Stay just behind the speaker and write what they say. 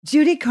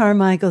Judy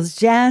Carmichael's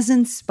Jazz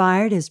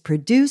Inspired is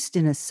produced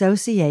in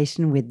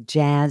association with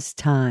Jazz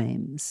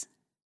Times.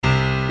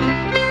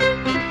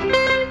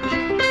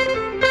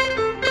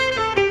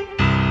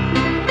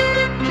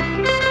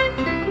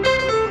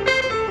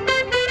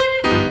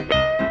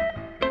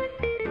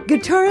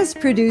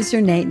 Guitarist-producer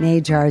Nate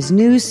Najar's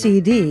new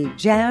CD,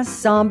 Jazz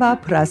Samba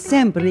Pra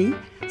Sempre,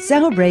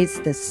 celebrates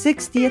the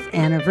 60th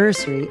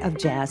anniversary of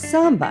Jazz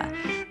Samba,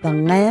 the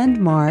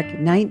landmark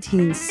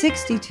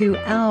 1962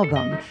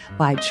 album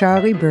by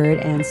Charlie Byrd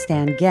and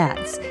Stan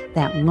Getz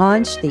that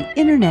launched the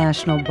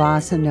international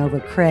bossa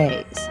nova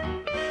craze.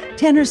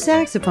 Tenor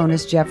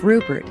saxophonist Jeff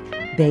Rupert,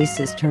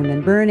 bassist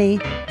Herman Burney,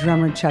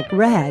 drummer Chuck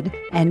Red,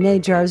 and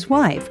Najar's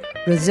wife,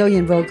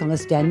 Brazilian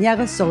vocalist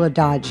Daniela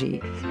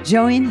Soledade,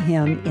 join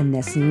him in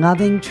this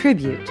loving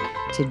tribute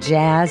to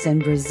jazz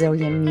and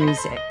Brazilian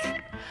music.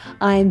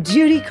 I'm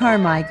Judy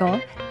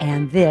Carmichael,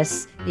 and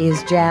this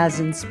is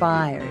Jazz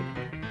Inspired.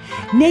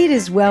 Nate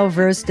is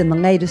well-versed in the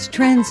latest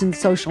trends in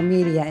social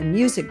media and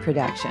music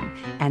production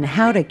and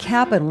how to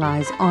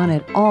capitalize on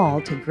it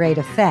all to great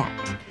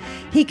effect.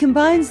 He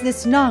combines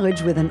this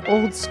knowledge with an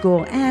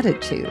old-school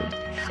attitude.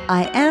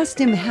 I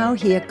asked him how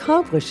he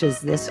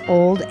accomplishes this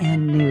old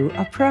and new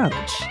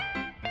approach.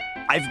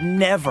 I've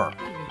never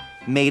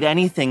made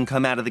anything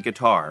come out of the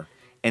guitar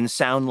and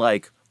sound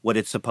like what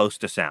it's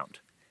supposed to sound.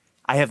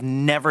 I have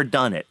never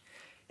done it.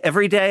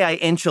 Every day I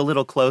inch a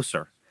little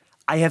closer.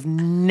 I have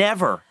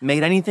never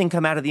made anything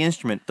come out of the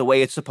instrument the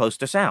way it's supposed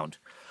to sound.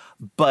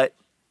 But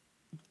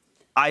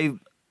I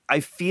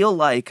feel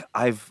like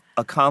I've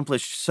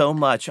accomplished so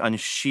much on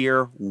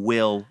sheer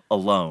will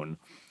alone.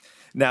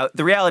 Now,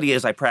 the reality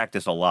is I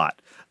practice a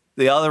lot.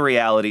 The other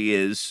reality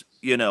is,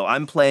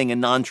 I'm playing a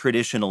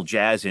non-traditional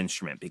jazz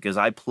instrument because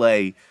I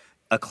play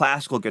a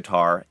classical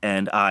guitar,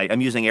 and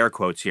I'm using air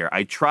quotes here.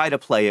 I try to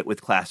play it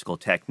with classical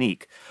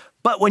technique.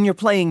 But when you're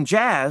playing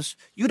jazz,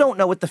 you don't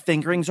know what the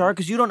fingerings are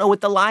because you don't know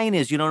what the line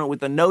is. You don't know what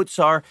the notes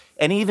are.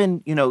 And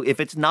even, if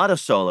it's not a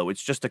solo,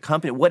 it's just a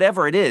company,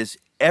 whatever it is,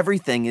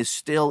 everything is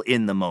still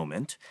in the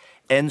moment.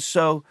 And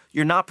so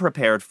you're not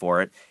prepared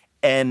for it.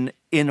 And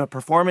in a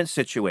performance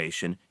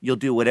situation, you'll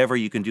do whatever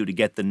you can do to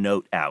get the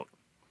note out.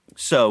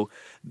 So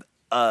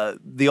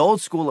the old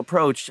school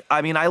approach,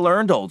 I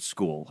learned old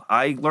school.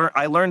 I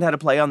learned how to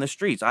play on the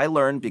streets. I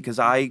learned because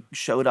I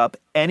showed up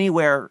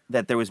anywhere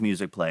that there was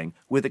music playing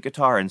with a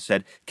guitar and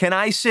said, "Can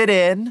I sit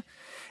in?"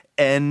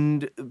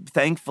 And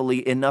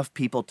thankfully, enough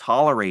people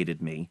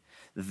tolerated me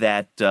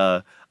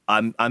that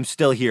I'm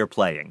still here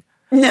playing.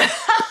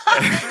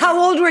 How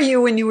old were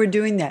you when you were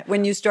doing that,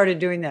 when you started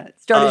doing that?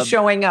 Started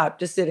showing up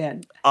to sit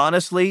in?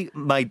 Honestly,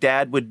 my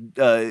dad would,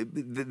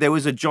 there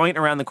was a joint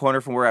around the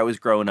corner from where I was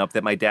growing up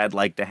that my dad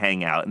liked to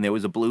hang out, and there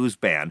was a blues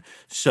band.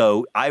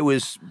 So I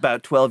was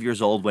about 12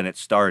 years old when it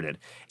started.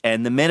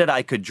 And the minute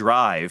I could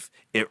drive,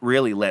 it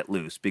really let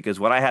loose, because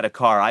when I had a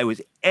car, I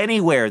was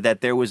anywhere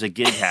that there was a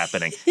gig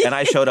happening, and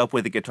I showed up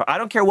with a guitar. I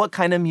don't care what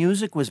kind of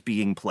music was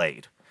being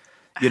played.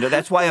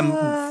 That's why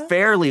I'm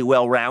fairly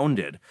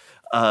well-rounded.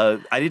 I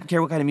didn't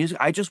care what kind of music.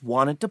 I just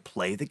wanted to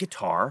play the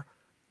guitar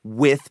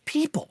with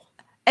people.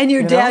 And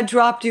your dad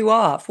dropped you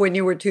off when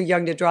you were too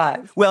young to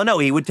drive? Well, no,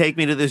 he would take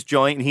me to this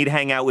joint and he'd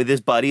hang out with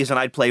his buddies and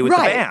I'd play with the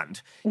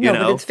band.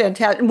 But it's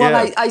fantastic.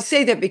 Well, I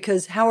say that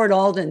because Howard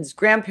Alden's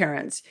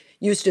grandparents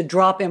used to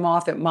drop him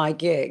off at my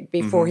gig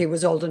before he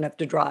was old enough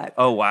to drive.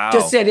 Oh, wow.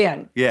 To sit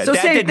in. Yeah, so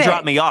Dad didn't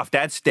drop me off.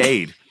 Dad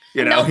stayed.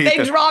 No,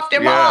 they dropped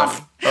him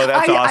off. Oh,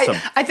 that's awesome.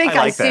 I think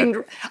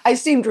I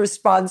seemed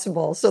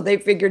responsible, so they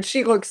figured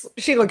she looks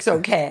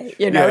okay.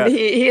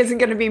 He isn't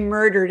going to be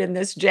murdered in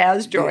this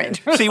jazz joint.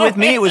 Yeah. See, with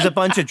me, it was a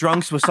bunch of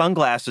drunks with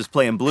sunglasses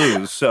playing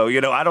bblues. So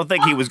I don't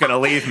think he was going to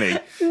leave me.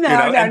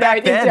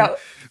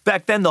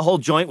 Back then, the whole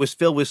joint was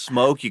filled with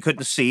smoke. You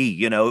couldn't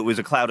see. It was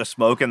a cloud of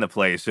smoke in the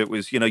place. It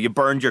was, you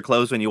burned your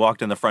clothes when you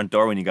walked in the front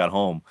door when you got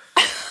home.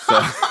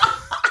 So.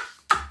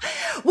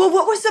 Well,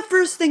 what was the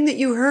first thing that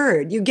you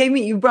heard?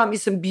 You brought me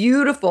some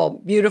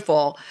beautiful,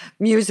 beautiful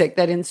music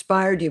that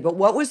inspired you. But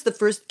what was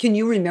can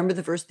you remember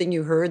the first thing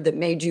you heard that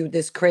made you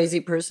this crazy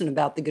person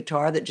about the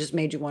guitar that just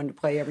made you want to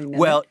play every minute?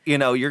 Well, you're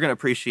going to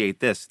appreciate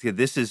this.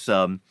 This is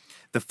the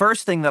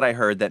first thing that I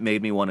heard that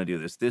made me want to do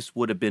this. This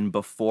would have been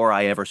before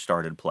I ever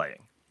started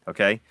playing,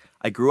 okay?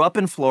 I grew up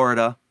in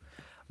Florida.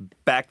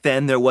 Back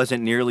then, there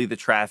wasn't nearly the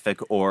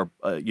traffic or,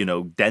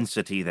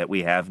 density that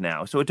we have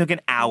now. So it took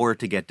an hour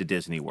to get to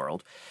Disney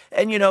World.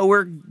 And,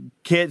 we're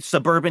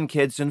suburban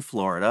kids in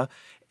Florida.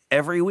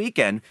 Every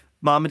weekend,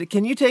 Mom,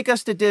 can you take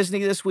us to Disney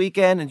this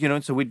weekend?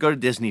 And, so we'd go to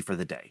Disney for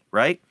the day,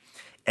 right?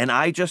 And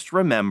I just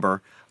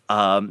remember,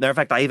 matter of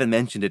fact, I even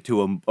mentioned it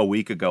to him a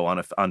week ago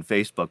on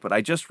Facebook, but I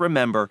just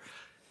remember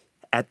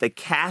at the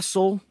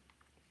castle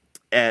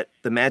at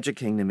the Magic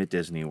Kingdom at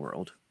Disney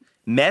World,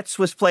 Metz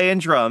was playing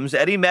drums.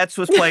 Eddie Metz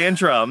was playing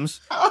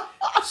drums.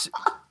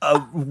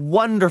 A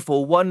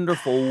wonderful,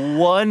 wonderful,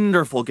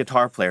 wonderful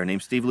guitar player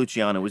named Steve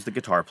Luciano was the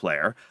guitar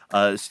player.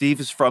 Steve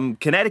is from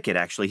Connecticut,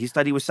 actually. He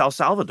studied with Sal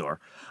Salvador.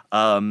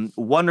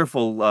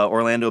 Wonderful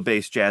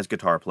Orlando-based jazz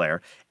guitar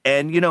player.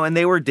 And, and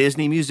they were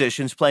Disney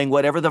musicians playing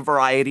whatever the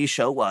variety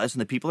show was.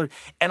 And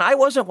and I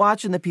wasn't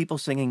watching the people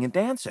singing and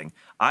dancing.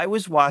 I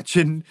was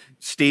watching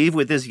Steve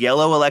with his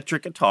yellow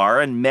electric guitar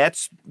and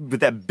Metz with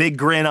that big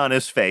grin on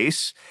his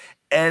face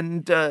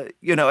and, at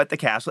the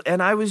castle.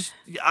 And I was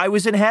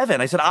in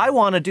heaven. I said, I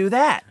want to do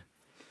that.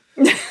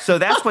 So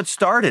that's what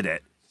started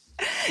it.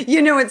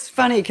 It's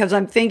funny because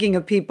I'm thinking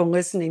of people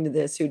listening to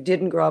this who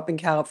didn't grow up in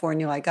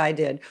California like I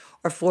did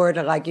or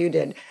Florida like you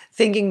did,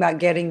 thinking about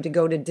getting to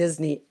go to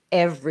Disney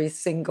every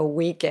single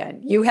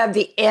weekend. You have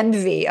the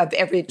envy of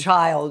every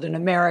child in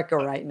America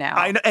right now.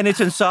 I know, and it's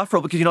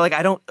insufferable because,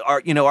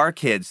 our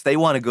kids, they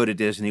want to go to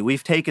Disney.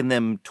 We've taken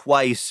them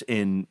twice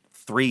in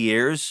 3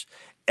 years.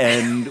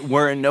 And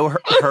we're in no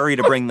hurry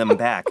to bring them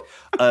back.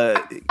 They're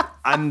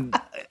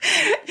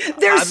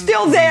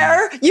still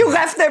there. You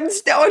left them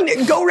still.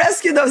 Go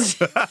rescue those.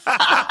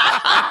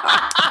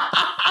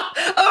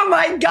 Oh,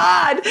 my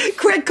God.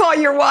 Quick, call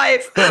your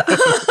wife.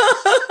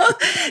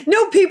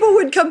 No, people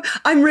would come.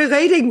 I'm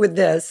relating with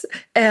this,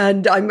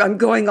 and I'm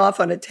going off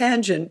on a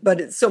tangent,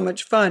 but it's so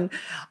much fun.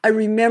 I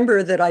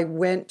remember that I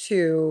went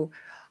to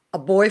a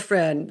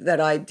boyfriend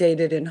that I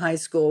dated in high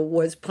school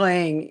was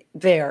playing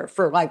there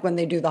for when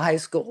they do the high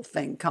school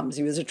thing comes.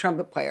 He was a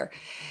trumpet player.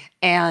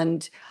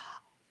 And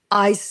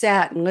I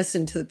sat and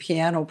listened to the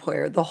piano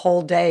player the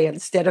whole day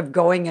instead of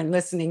going and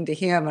listening to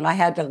him. And I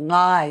had to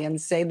lie and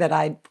say that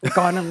I'd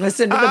gone and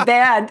listened to the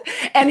band.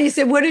 And he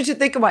said, "What did you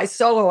think of my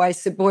solo?" I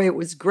said, "Boy, it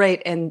was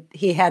great." And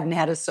he hadn't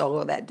had a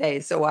solo that day.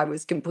 So I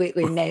was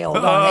completely nailed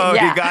on it. Oh,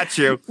 yeah. He got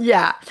you.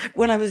 Yeah.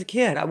 When I was a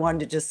kid, I wanted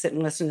to just sit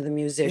and listen to the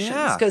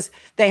musicians because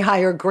they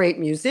hire great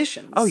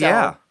musicians. Oh, so,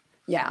 yeah.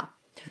 Yeah.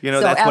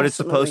 That's what it's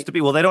supposed to be.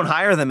 Well, they don't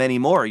hire them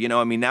anymore.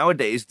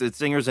 Nowadays, the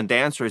singers and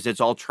dancers,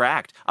 it's all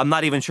tracked. I'm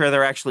not even sure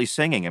they're actually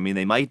singing.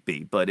 They might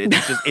be, but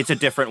it's a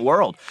different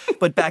world.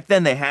 But back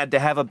then, they had to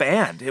have a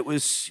band. It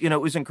was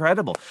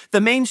incredible.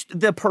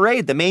 The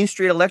parade, the Main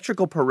Street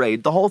Electrical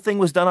Parade, the whole thing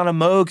was done on a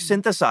Moog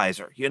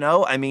synthesizer,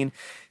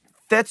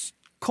 that's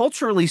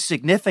culturally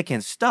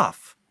significant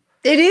stuff.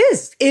 It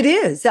is. It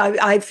is.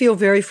 I feel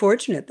very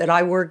fortunate that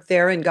I worked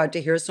there and got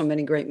to hear so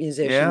many great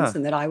musicians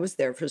and that I was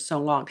there for so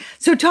long.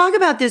 So talk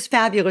about this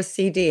fabulous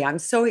CD. I'm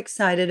so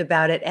excited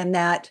about it. And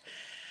that,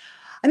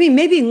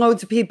 maybe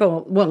loads of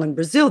people, in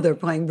Brazil, they're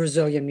playing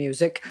Brazilian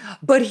music.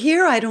 But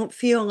here, I don't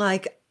feel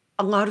like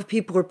a lot of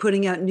people are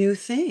putting out new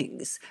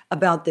things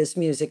about this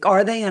music.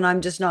 Are they? And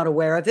I'm just not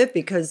aware of it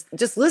because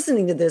just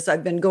listening to this,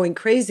 I've been going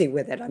crazy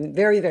with it. I'm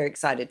very, very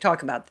excited.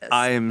 Talk about this.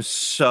 I am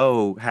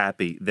so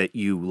happy that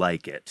you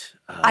like it.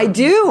 I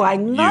do. I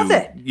love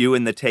it. You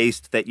and the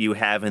taste that you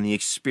have and the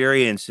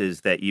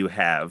experiences that you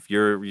have.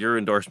 Your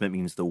endorsement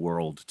means the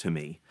world to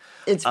me.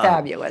 It's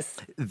fabulous.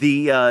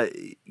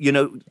 10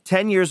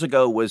 years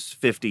ago was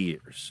 50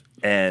 years.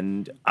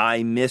 And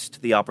I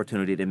missed the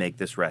opportunity to make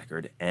this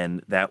record.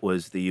 And that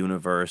was the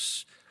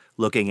universe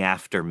looking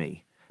after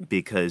me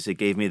because it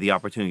gave me the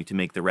opportunity to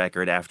make the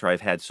record after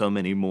I've had so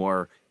many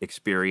more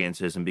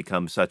experiences and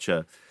become such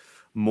a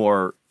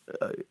more,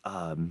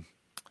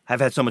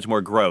 I've had so much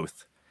more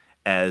growth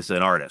as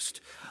an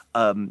artist.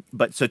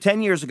 So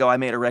 10 years ago, I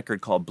made a record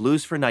called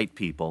Blues for Night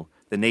People.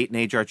 The Nate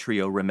Najar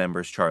Trio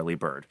remembers Charlie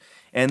Bird.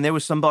 And there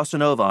was some bossa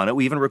nova on it.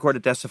 We even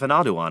recorded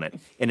Desafinado on it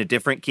in a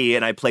different key,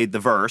 and I played the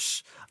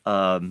verse.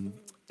 So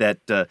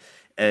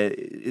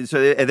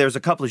there's a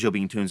couple of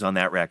Jobim tunes on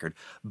that record.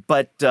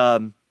 But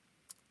when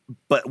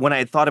I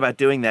had thought about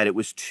doing that, it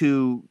was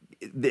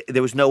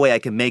there was no way I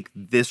could make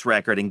this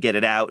record and get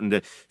it out.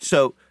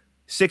 So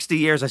 60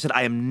 years, I said,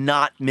 I am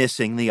not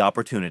missing the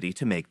opportunity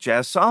to make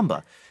jazz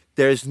samba.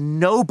 There's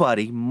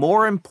nobody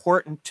more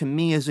important to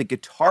me as a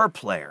guitar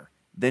player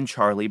than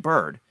Charlie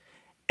Bird.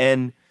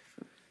 And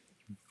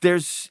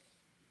there's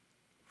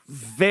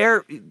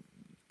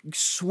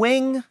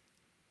swing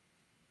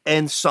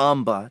and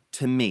samba,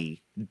 to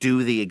me,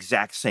 do the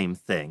exact same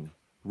thing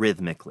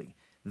rhythmically.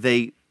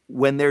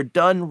 When they're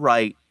done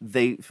right,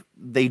 they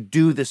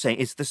do the same.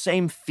 It's the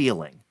same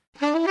feeling.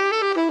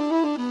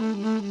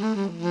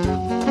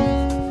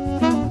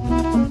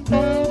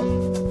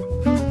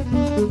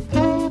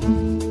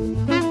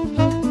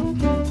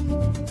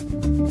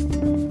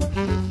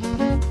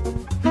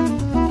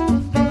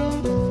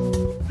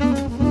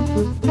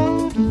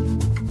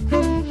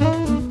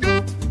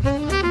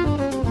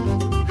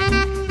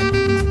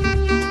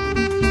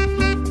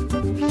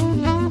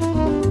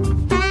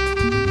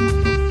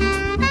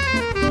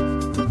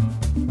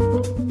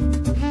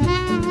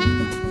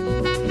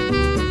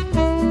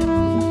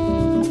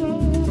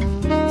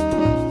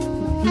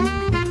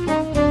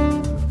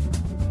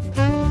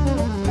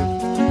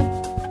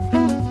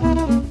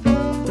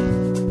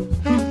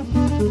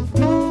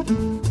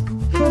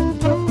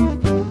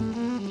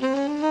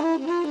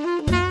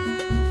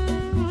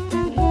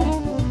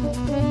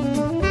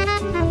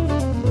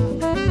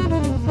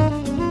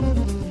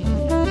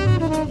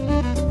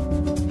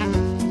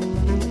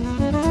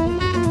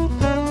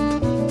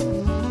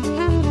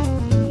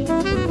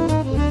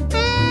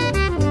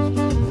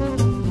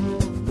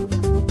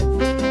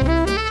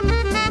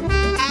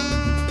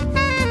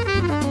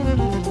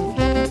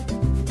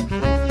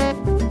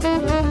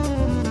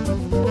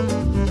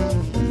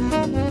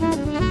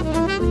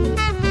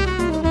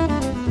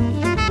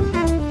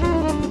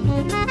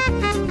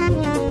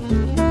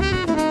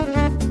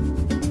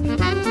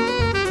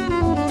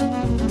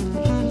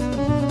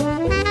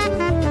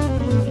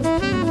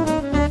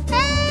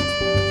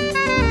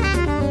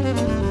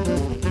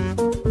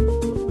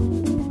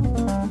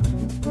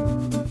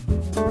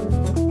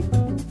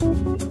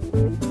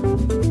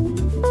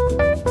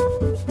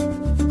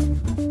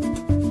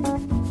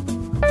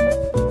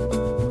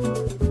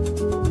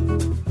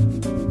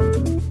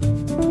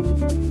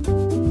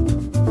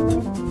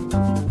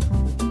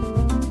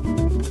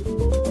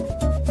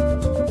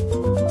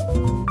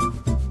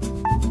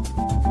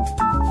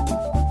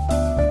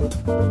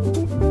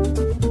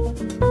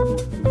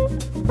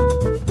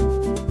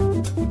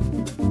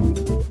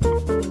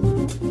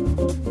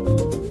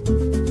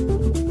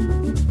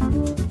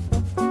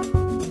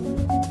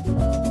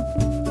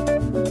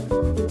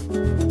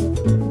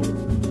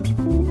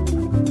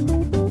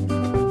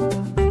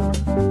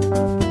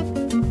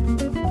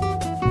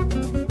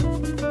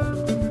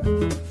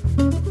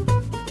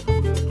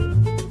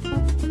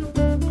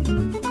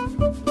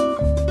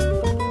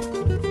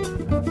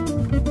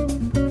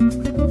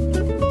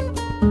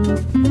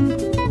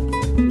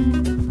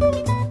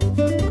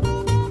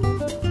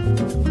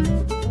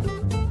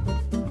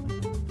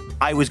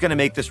 I was going to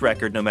make this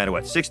record no matter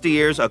what. 60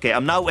 years, okay,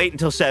 I'm not waiting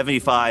until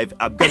 75.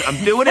 I'm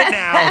doing it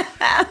now.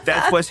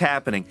 That's what's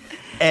happening.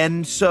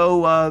 And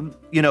so,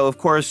 of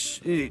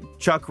course,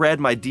 Chuck Redd,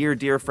 my dear,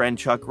 dear friend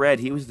Chuck Redd,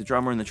 he was the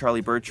drummer in the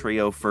Charlie Bird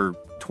Trio for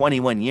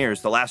 21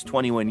 years, the last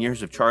 21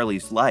 years of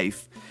Charlie's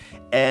life.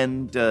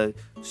 And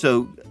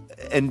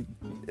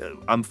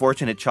I'm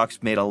fortunate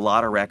Chuck's made a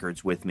lot of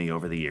records with me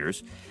over the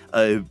years.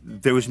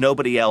 There was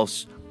nobody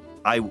else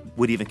I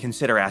would even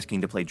consider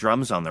asking to play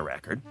drums on the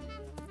record.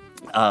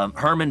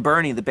 Herman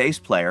Burney, the bass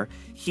player,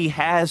 he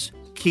has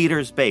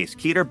Keeter's bass.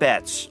 Keeter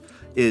Betts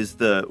was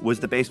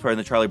the bass player in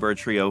the Charlie Bird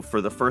Trio for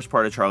the first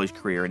part of Charlie's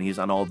career, and he's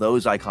on all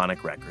those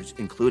iconic records,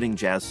 including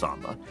Jazz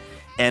Samba.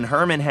 And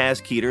Herman has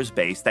Keeter's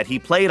bass that he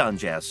played on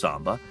Jazz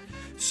Samba.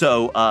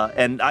 So,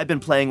 and I've been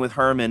playing with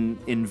Herman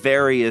in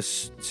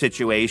various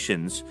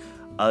situations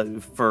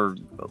for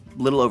a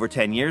little over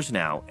 10 years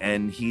now,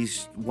 and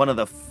he's one of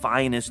the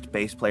finest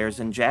bass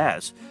players in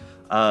jazz.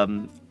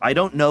 I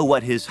don't know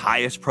what his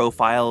highest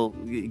profile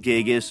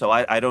gig is, so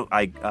I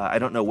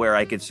don't know where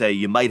I could say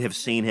you might have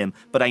seen him,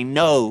 but I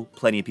know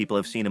plenty of people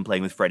have seen him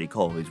playing with Freddie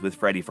Cole. He's with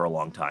Freddie for a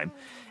long time,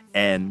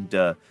 and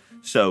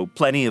so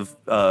plenty of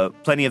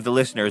the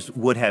listeners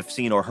would have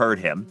seen or heard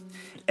him,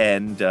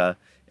 and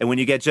when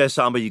you get Jazz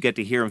Samba, you get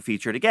to hear him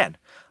featured again,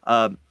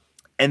 and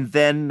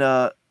then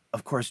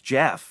of course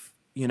Jeff.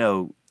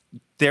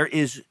 There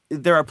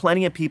are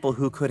plenty of people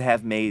who could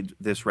have made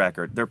this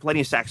record. There are plenty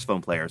of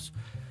saxophone players.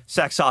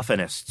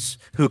 Saxophonists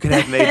who could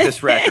have made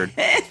this record.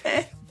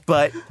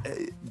 But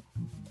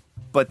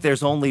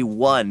there's only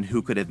one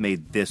who could have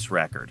made this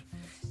record.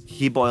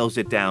 He boils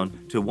it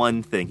down to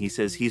one thing. He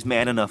says he's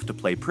man enough to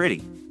play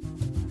pretty.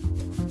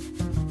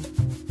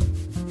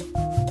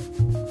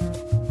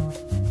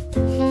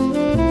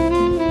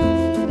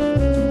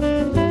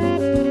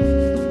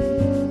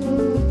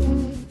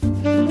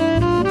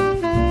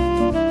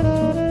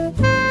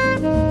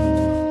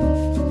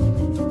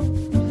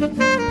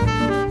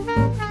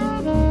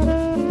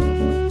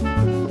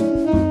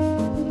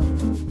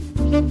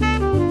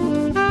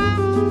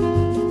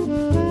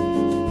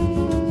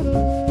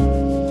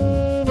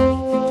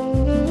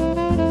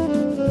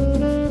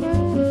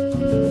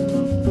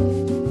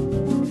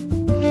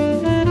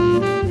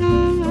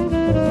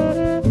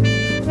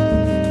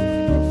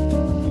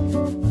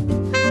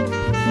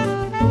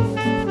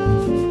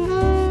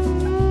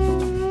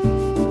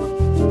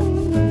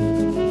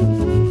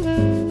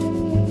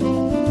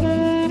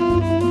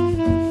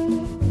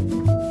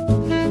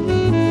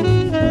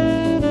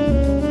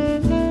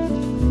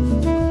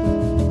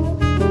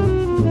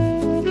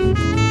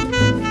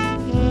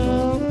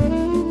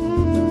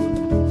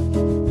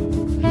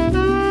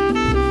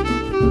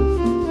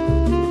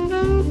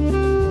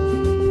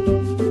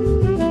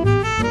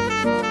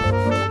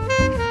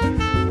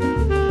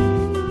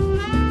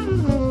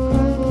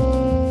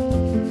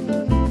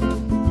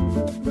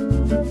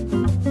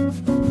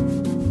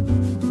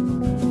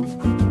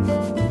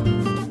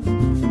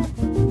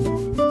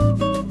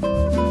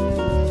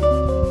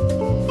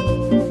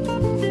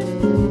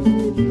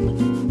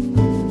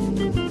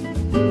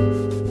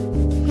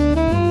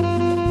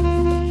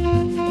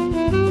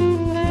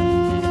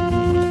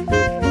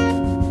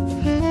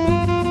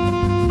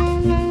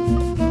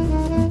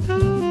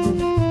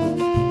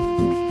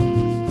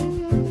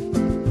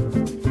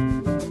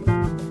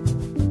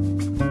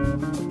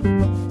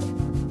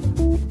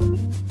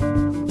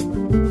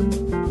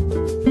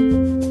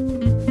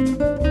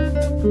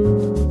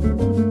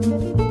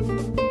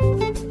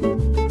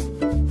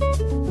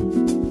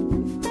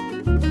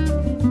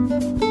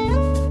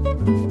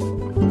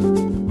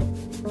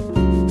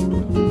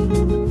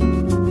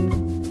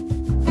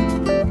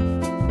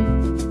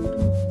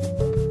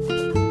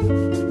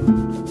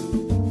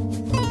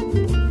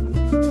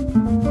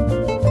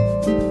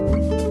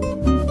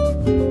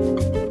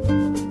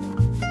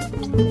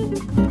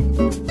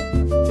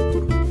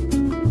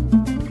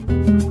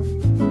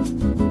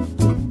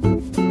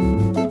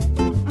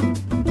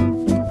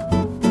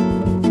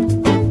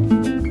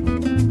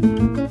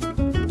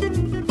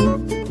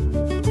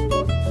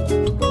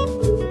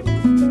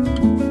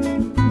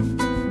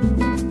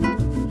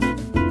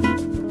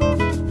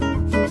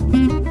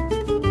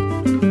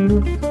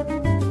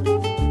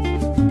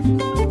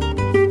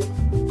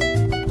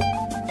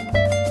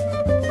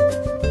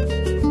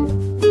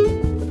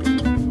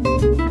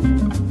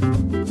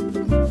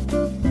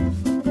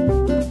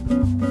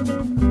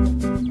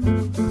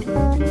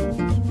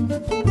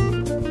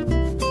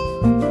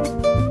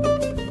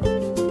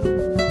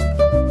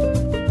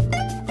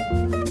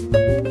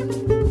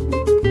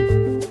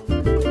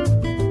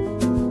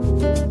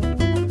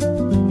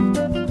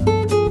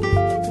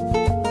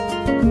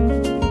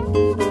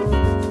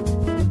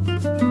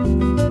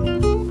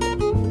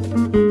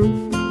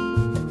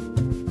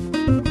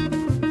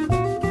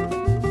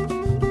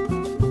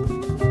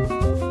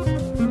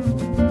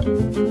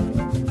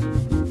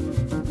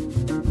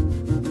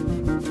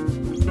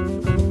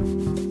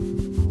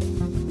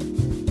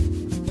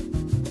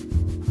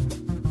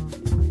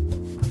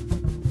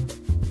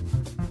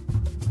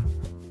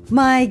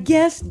 My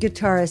guest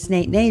guitarist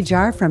Nate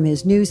Najar from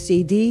his new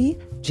CD,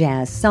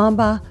 Jazz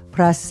Samba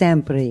Pra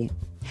Sempre.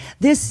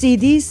 This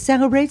CD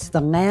celebrates the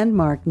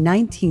landmark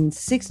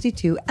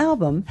 1962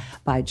 album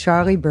by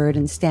Charlie Bird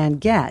and Stan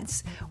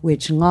Getz,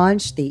 which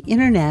launched the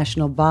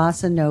international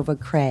bossa nova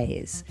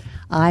craze.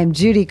 I'm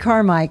Judy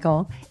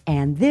Carmichael,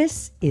 and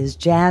this is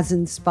Jazz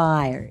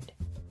Inspired.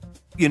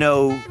 You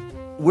know,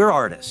 we're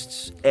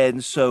artists,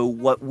 and so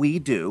what we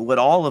do, what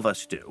all of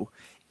us do,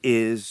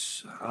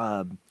 is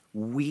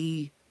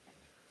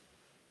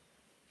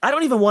I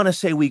don't even want to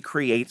say we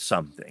create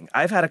something.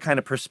 I've had a kind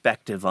of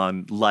perspective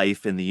on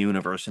life and the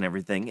universe and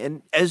everything.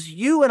 And as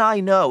you and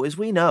I know, as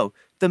we know,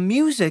 the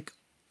music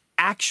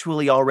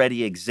actually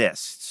already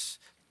exists.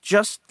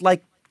 Just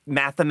like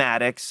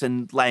mathematics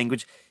and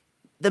language,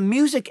 the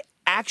music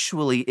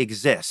actually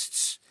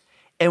exists.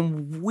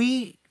 And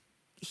we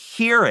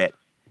hear it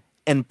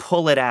and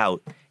pull it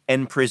out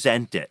and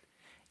present it.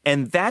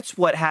 And that's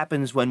what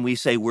happens when we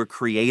say we're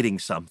creating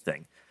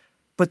something.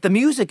 But the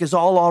music is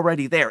all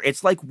already there.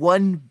 It's like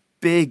one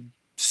big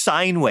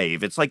sine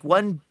wave. It's like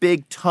one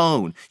big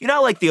tone. You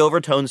know, like the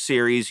overtone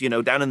series,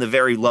 down in the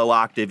very low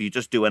octave, you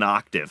just do an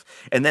octave.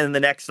 And then in the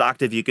next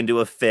octave, you can do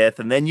a fifth,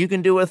 and then you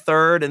can do a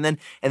third, and then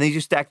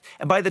you stack.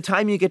 And by the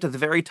time you get to the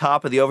very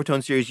top of the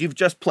overtone series, you've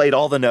just played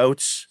all the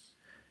notes.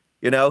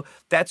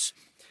 That's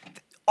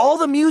all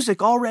the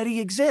music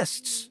already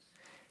exists.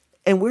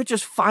 And we're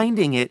just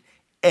finding it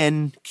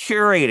and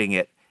curating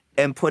it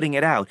and putting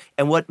it out.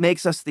 And what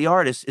makes us the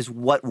artists is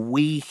what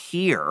we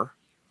hear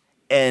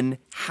and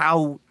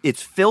how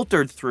it's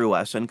filtered through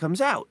us and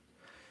comes out.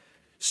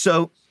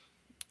 So,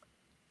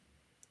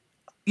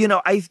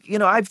 I've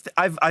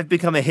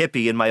become a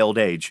hippie in my old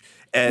age,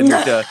 and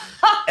I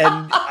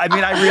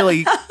mean,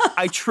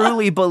 I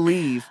truly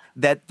believe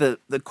that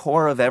the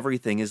core of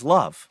everything is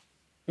love.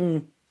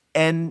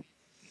 And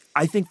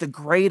I think the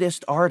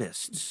greatest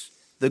artists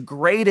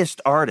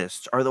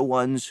are the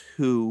ones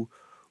who,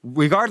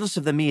 regardless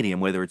of the medium,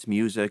 whether it's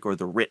music or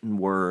the written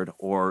word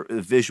or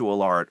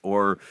visual art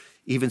or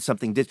even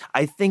something,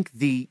 I think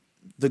the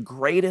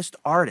greatest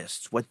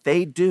artists, what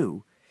they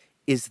do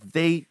is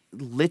they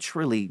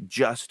literally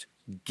just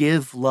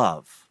give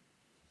love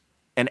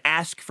and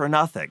ask for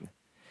nothing.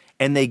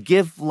 And they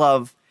give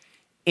love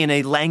in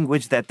a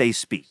language that they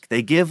speak.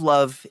 They give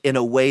love in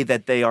a way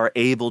that they are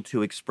able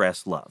to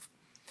express love.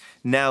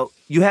 Now,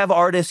 you have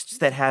artists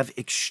that have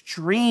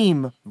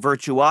extreme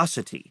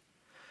virtuosity,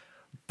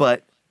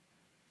 but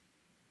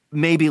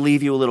maybe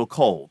leave you a little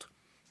cold.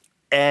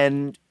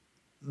 And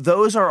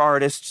those are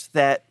artists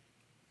that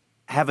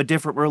have a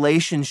different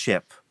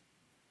relationship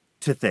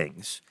to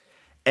things.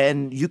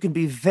 And you can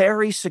be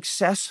very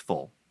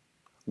successful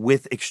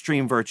with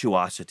extreme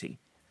virtuosity.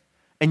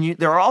 And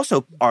there are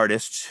also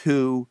artists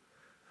who,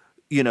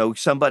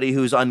 somebody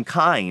who's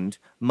unkind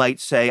might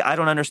say, I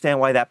don't understand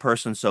why that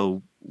person's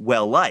so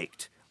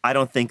well-liked. I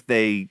don't think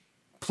they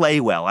play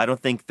well. I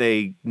don't think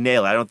they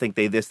nail it. I don't think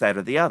they this, that,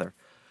 or the other.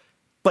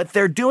 But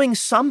they're doing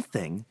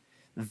something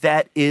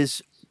that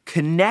is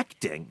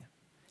connecting,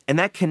 and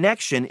that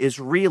connection is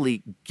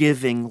really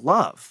giving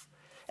love.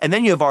 And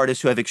then you have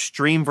artists who have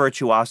extreme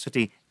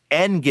virtuosity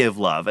and give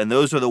love, and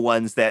those are the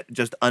ones that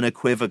just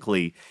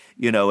unequivocally,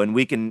 and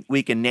we can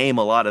name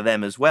a lot of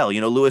them as well.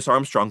 Louis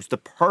Armstrong's the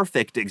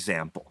perfect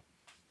example.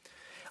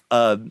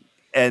 And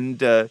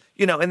then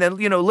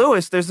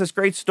Louis, there's this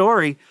great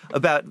story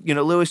about,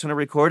 Louis in a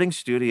recording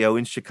studio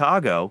in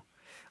Chicago,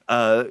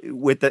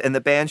 and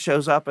the band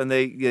shows up and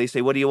they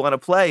say, what do you want to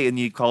play? And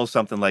you call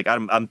something like,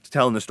 I'm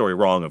telling the story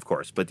wrong, of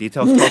course, but you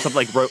call something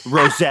like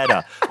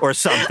Rosetta or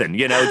something,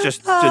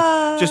 just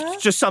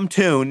some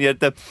tune.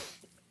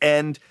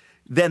 And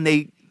then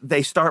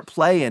they start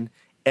playing,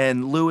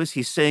 and Louis,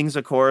 he sings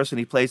a chorus and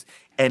he plays,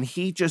 and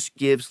he just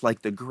gives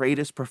like the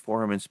greatest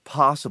performance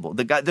possible.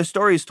 The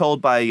story is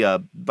told by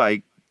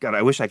God,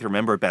 I wish I could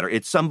remember it better.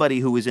 It's somebody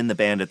who was in the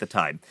band at the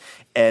time,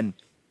 and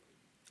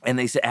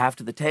they said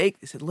after the take,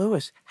 they said,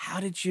 Louis, how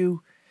did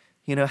you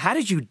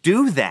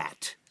do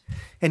that?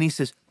 And he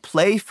says,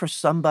 play for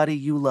somebody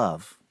you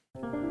love.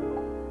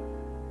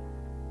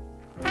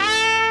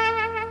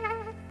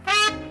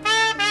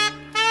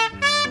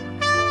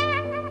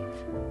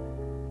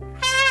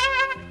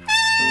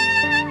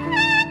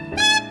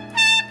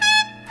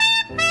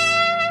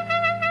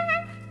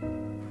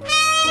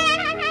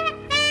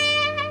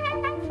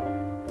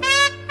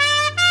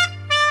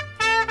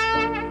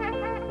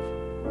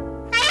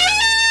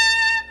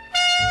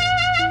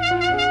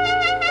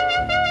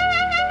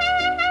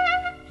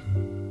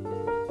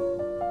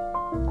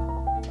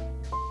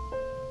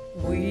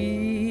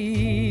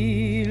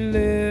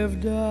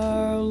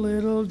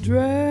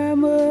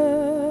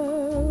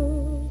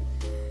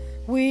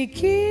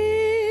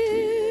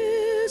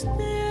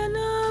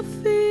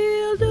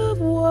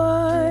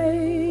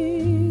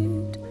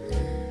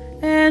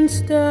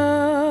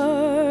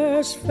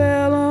 Stars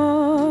fell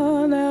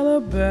on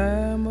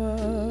Alabama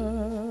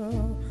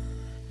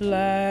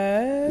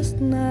last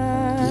night.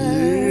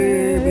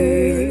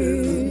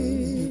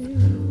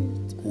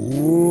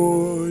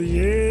 Oh,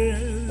 yeah.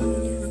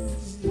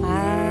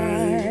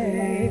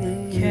 I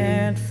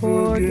can't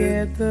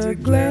forget the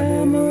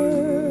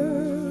glamour.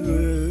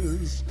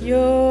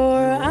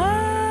 Your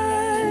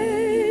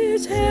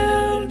eyes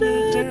held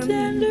a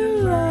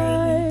tender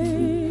light,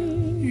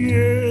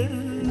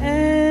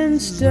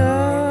 and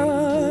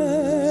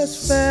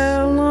stars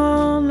fell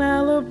on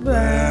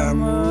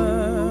Alabama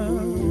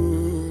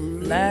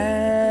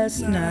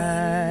last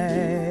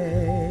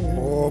night.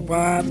 Oh,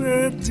 by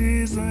the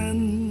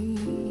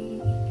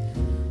season,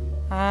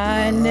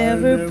 I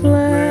never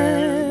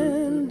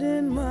planned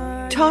in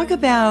my... Talk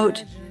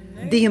about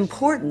the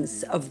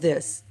importance of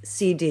this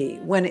CD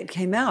when it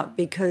came out,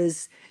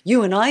 because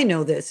you and I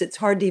know this. It's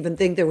hard to even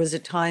think there was a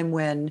time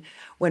when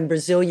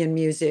Brazilian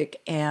music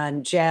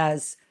and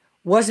jazz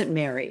wasn't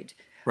married.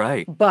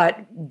 Right.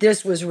 But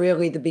this was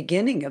really the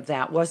beginning of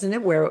that, wasn't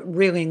it? Where it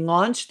really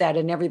launched that,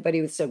 and everybody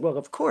would say, well,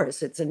 of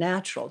course, it's a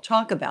natural.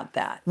 Talk about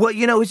that. Well,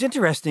 it's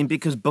interesting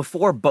because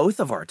before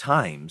both of our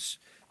times,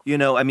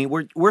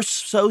 we're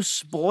so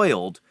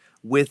spoiled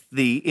with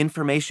the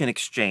information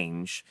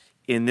exchange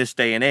in this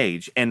day and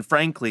age. And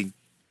frankly,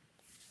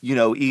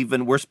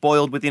 even we're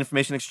spoiled with the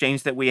information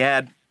exchange that we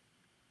had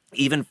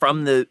even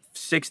from the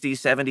 60s,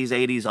 70s,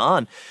 80s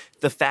on.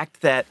 The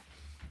fact that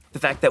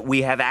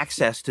we have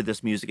access to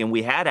this music, and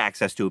we had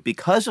access to it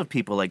because of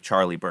people like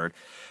Charlie Bird.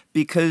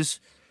 Because,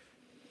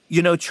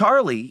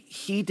 Charlie,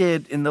 he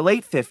did, in the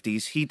late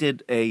 50s, he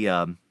did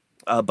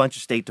a bunch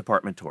of State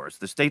Department tours.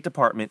 The State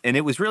Department, and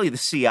it was really the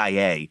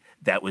CIA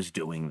that was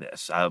doing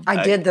this.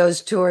 I did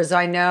those tours,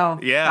 I know.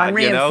 Yeah, I'm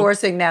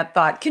reinforcing that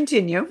thought.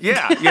 Continue.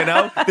 Yeah,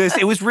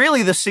 it was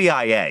really the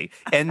CIA.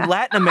 And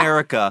Latin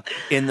America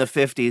in the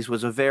 50s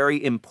was a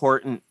very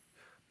important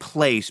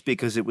place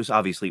because it was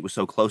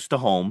so close to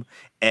home,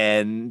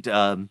 and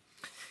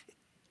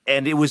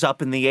it was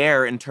up in the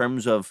air in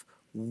terms of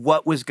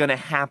what was going to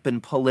happen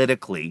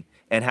politically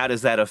and how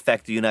does that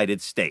affect the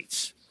United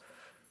States.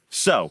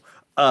 So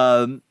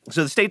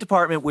the State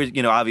Department was,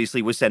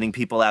 obviously was sending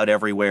people out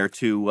everywhere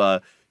to,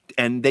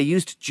 and they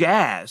used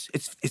jazz.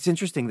 It's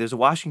interesting. There's a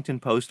Washington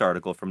Post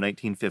article from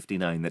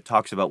 1959 that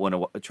talks about one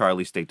of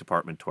Charlie's State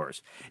Department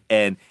tours,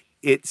 and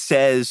it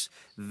says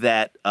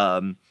that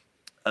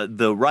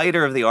the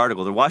writer of the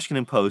article, the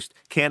Washington Post,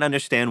 can't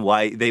understand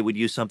why they would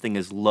use something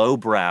as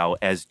lowbrow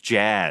as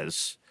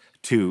jazz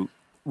to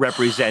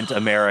represent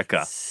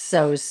America.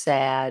 So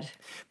sad.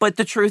 But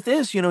the truth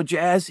is,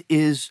 jazz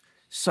is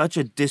such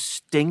a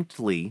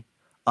distinctly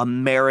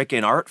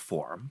American art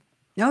form.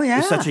 Oh, yeah.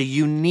 It's such a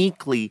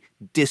uniquely,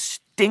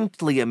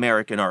 distinctly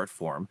American art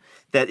form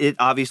that it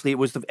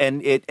was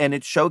and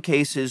it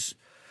showcases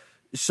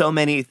so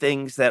many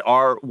things that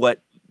are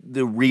what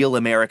the real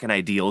American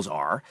ideals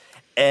are.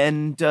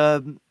 And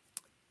it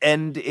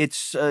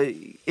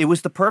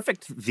was the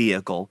perfect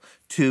vehicle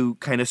to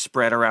kind of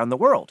spread around the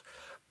world.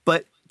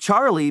 But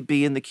Charlie,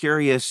 being the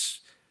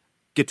curious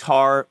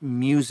guitar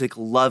music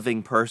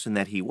loving person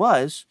that he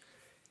was,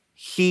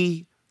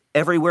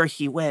 everywhere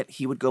he went,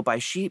 he would go buy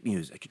sheet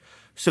music.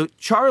 So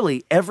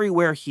Charlie,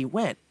 everywhere he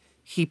went,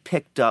 he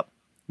picked up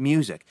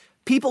music.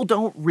 People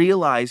don't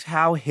realize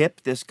how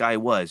hip this guy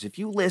was. If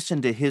you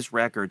listen to his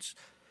records,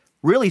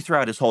 really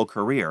throughout his whole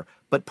career,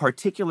 but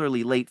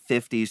particularly late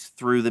 50s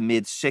through the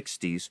mid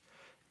 60s,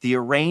 the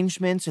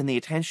arrangements and the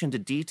attention to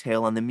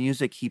detail on the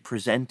music he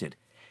presented.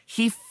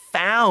 He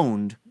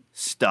found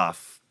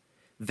stuff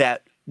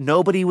that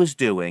nobody was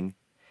doing,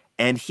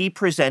 and he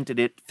presented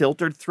it,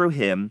 filtered through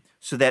him,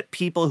 so that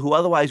people who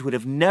otherwise would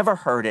have never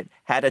heard it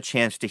had a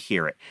chance to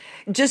hear it.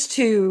 Just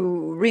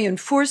to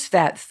reinforce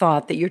that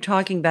thought that you're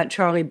talking about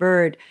Charlie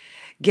Bird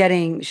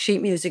getting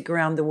sheet music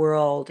around the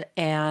world,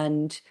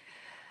 and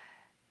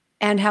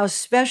how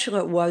special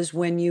it was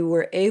when you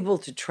were able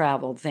to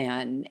travel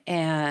then.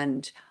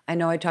 And I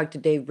know I talked to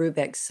Dave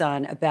Brubeck's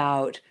son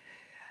about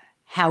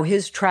how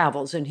his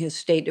travels and his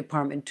State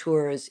Department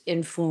tours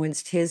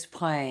influenced his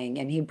playing,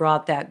 and he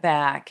brought that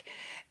back.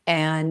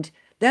 And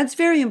that's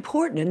very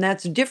important, and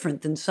that's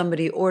different than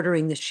somebody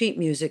ordering the sheet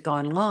music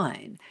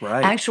online.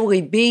 Right.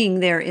 Actually being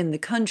there in the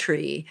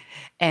country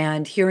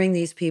and hearing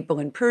these people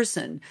in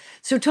person.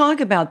 So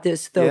talk about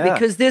this, though,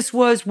 because this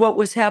was what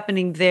was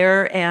happening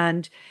there,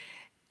 and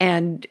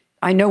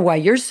I know why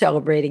you're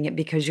celebrating it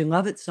because you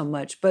love it so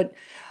much, but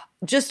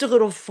just a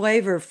little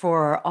flavor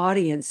for our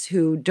audience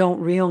who don't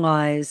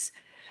realize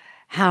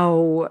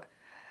what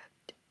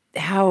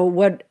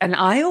an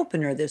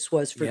eye-opener this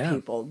was for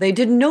people. They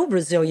didn't know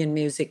Brazilian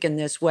music in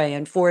this way,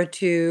 and for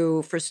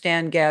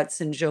Stan Getz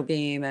and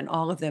Jobim and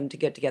all of them to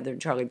get together in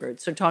Charlie Bird.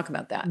 So talk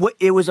about that. Well,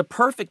 it was a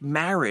perfect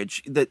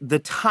marriage. The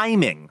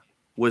timing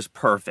was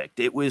perfect.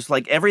 It was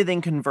like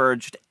everything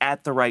converged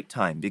at the right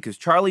time because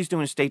Charlie's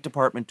doing a State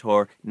Department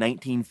tour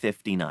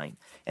 1959.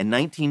 And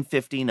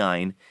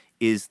 1959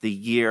 is the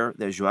year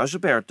that João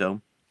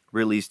Gilberto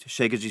released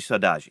Chega de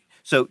Saudade.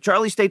 So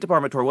Charlie's State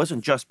Department tour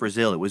wasn't just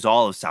Brazil. It was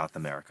all of South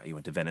America. He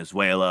went to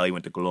Venezuela. He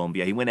went to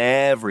Colombia. He went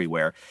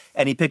everywhere.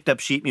 And he picked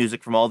up sheet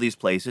music from all these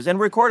places and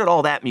recorded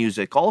all that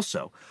music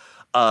also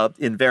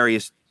in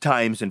various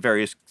times and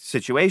various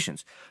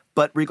situations.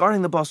 But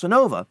regarding the bossa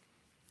nova,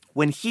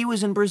 when he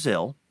was in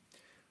Brazil,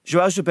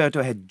 João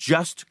Gilberto had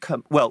just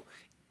come... Well,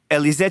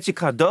 Elisete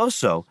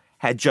Cardoso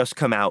had just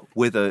come out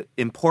with an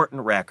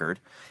important record,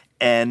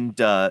 and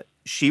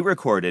she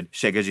recorded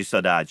Chega de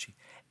Saudade.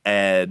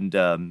 And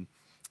João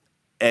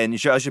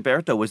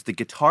Gilberto was the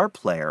guitar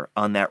player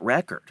on that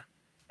record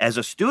as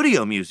a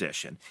studio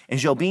musician. And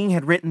Jobim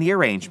had written the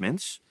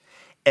arrangements.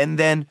 And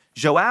then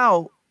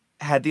João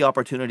had the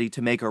opportunity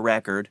to make a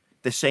record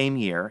the same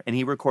year, and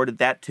he recorded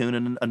that tune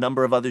and a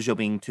number of other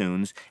Jobim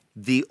tunes.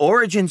 The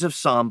origins of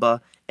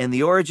samba and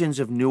the origins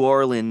of New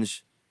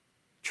Orleans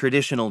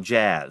traditional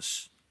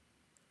jazz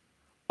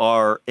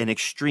are an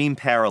extreme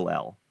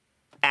parallel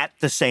at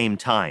the same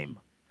time.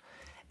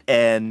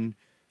 And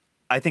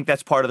I think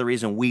that's part of the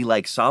reason we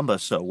like samba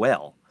so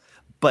well.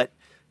 But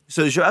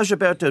so João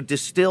Gilberto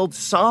distilled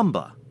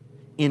samba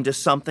into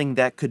something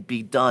that could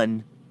be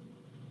done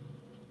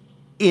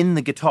in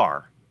the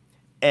guitar.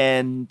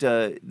 And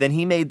then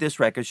he made this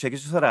record, Chega de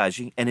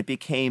Saudade, and it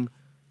became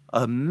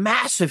a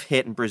massive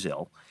hit in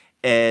Brazil.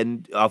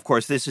 And, of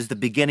course, this is the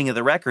beginning of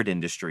the record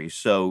industry,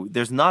 so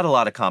there's not a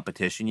lot of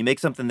competition. You make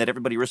something that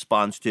everybody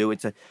responds to.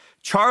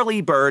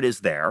 Charlie Bird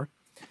is there.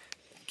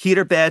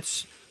 Keter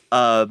Betts,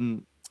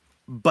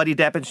 Buddy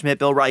Deppenschmidt,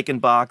 Bill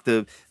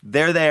Reichenbach,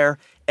 they're there.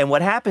 And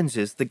what happens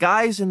is the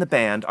guys in the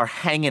band are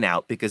hanging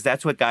out because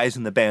that's what guys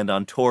in the band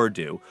on tour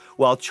do,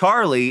 while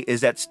Charlie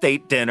is at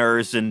state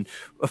dinners and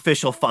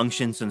official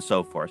functions and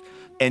so forth.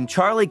 And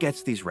Charlie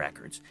gets these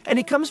records, and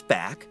he comes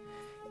back,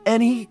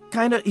 and he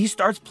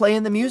starts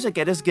playing the music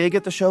at his gig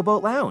at the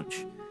Showboat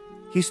Lounge.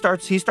 He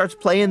starts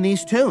playing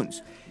these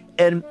tunes.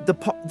 And the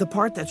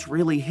part that's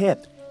really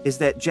hip is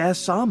that jazz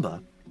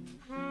samba,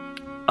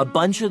 a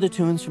bunch of the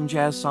tunes from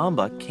jazz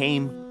samba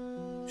came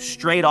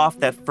straight off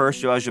that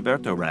first João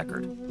Gilberto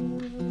record.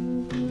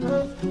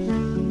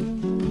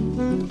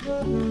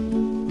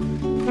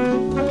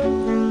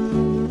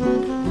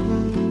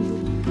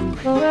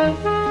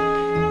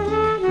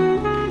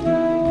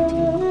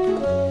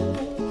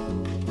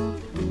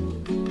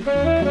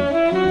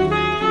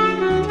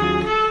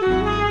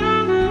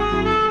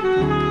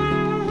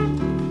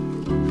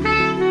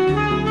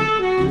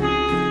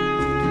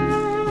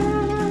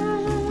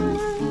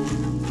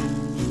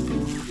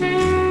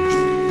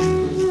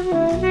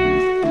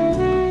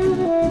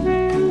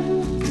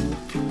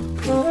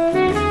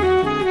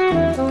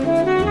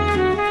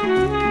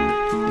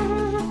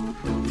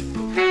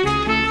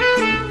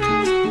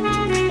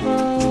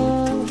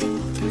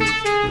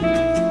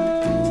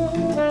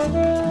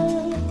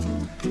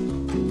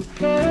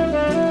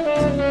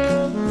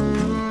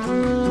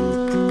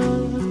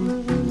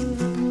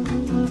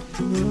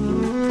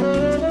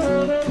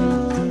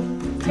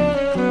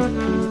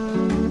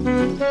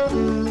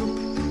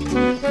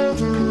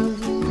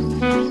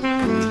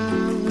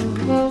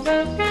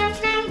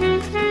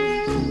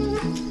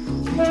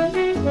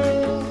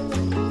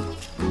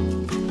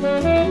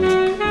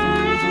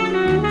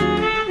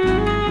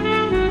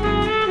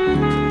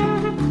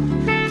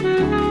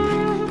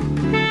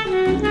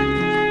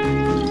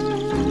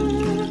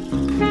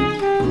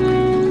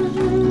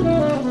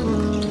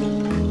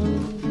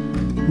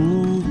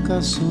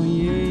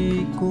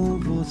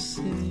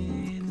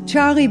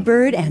 Charlie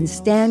Bird and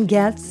Stan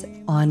Getz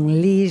on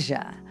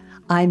Leisure.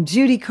 I'm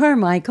Judy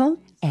Carmichael,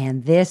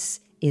 and this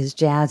is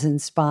Jazz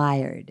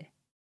Inspired.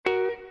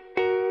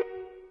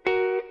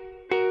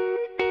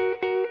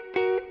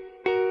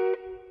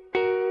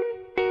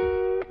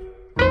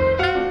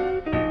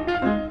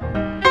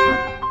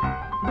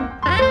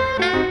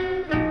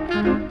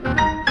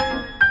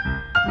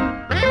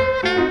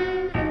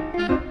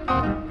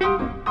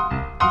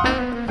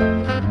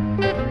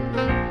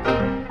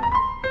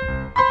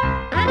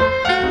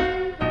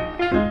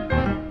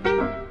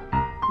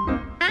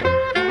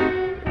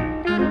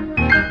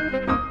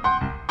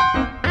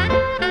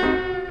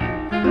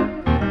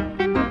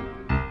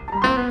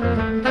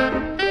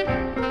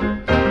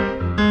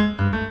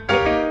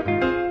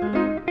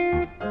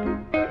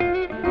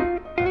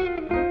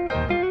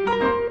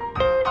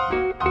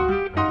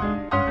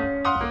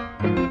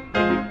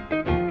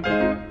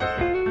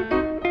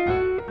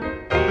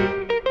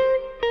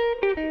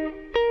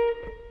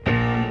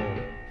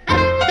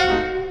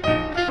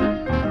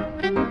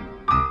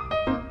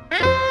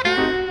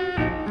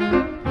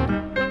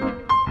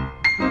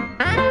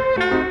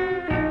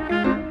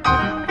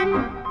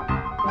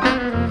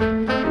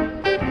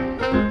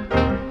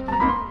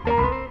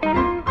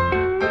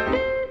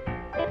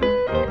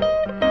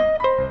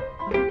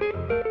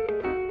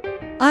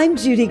 I'm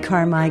Judy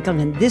Carmichael,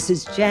 and this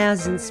is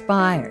Jazz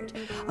Inspired.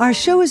 Our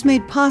show is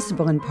made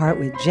possible in part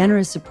with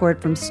generous support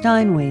from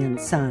Steinway &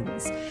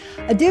 Sons.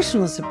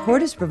 Additional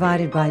support is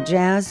provided by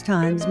Jazz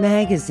Times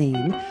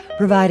Magazine,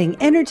 providing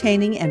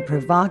entertaining and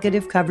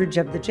provocative coverage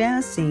of the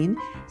jazz scene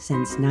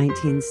since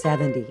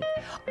 1970.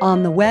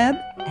 On the web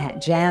at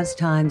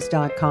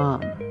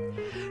jazztimes.com.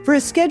 For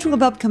a schedule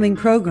of upcoming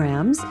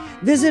programs,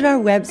 visit our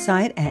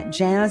website at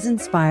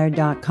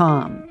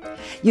jazzinspired.com.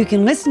 You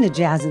can listen to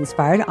Jazz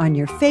Inspired on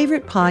your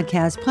favorite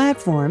podcast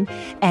platform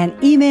and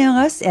email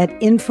us at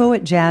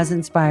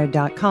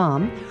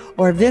info@jazzinspired.com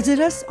or visit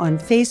us on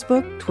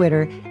Facebook,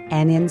 Twitter,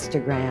 and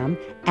Instagram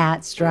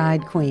at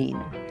Stride Queen.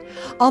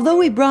 Although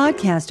we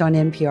broadcast on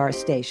NPR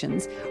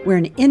stations, we're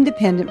an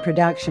independent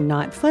production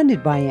not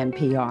funded by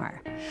NPR.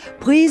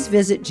 Please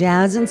visit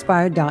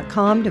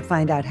jazzinspired.com to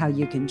find out how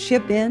you can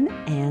chip in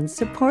and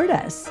support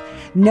us.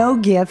 No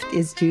gift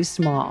is too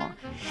small.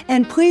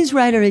 And please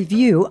write a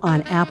review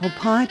on Apple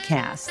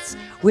Podcasts,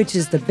 which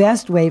is the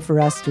best way for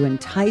us to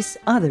entice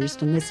others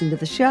to listen to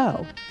the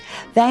show.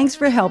 Thanks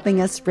for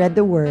helping us spread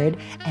the word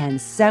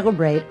and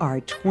celebrate our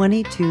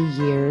 22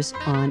 years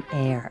on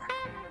air.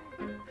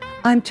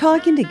 I'm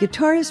talking to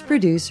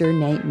guitarist-producer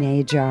Nate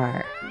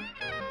Najar.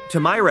 To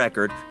my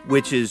record,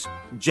 which is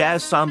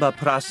Jazz Samba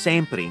para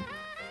sempre,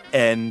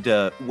 and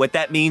what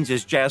that means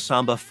is Jazz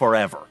Samba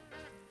forever.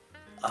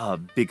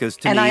 Because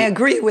to me, I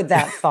agree with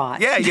that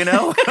thought. Yeah, you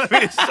know,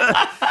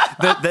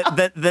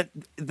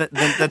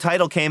 the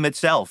title came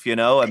itself. You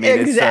know, I mean,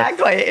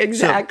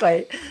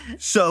 exactly.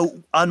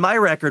 So on my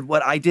record,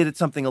 what I did is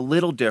something a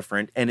little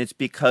different, and it's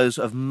because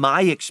of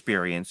my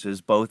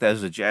experiences, both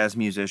as a jazz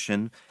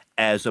musician,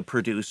 as a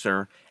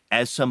producer,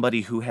 as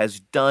somebody who has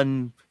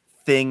done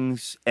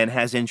things and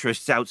has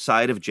interests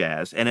outside of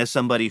jazz, and as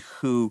somebody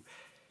who,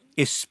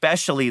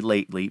 especially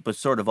lately, but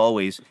sort of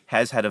always,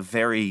 has had a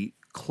very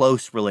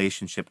close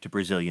relationship to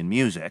Brazilian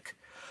music.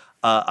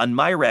 On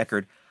my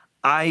record,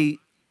 I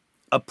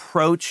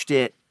approached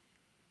it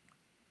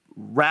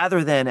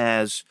rather than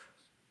as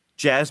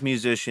jazz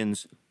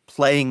musicians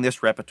playing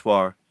this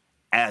repertoire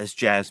as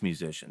jazz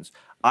musicians.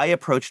 I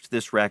approached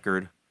this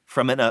record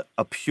from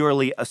a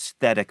purely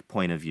aesthetic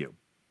point of view.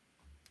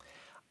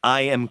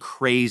 I am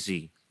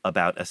crazy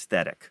about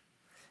aesthetic.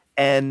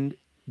 And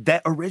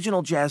that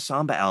original Jazz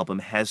Samba album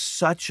has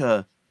such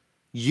a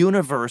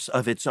universe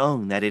of its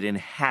own that it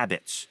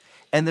inhabits.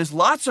 And there's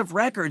lots of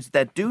records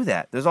that do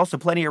that. There's also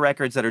plenty of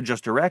records that are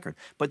just a record.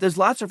 But there's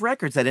lots of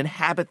records that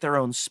inhabit their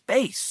own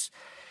space.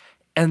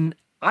 And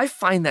I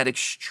find that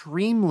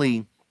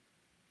extremely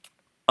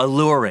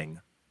alluring.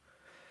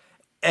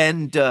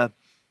 And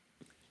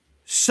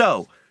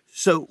so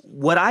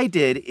what I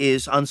did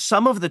is on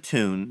some of the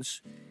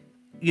tunes,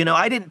 you know,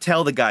 I didn't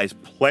tell the guys,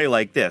 play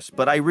like this,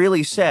 but I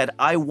really said,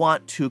 I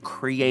want to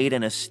create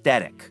an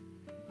aesthetic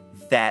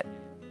that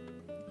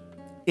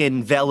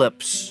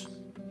envelops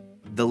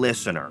the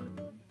listener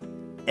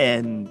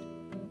and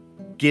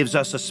gives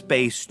us a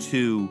space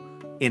to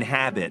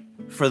inhabit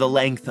for the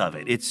length of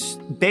it. It's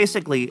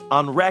basically,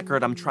 on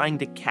record, I'm trying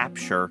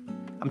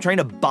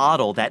to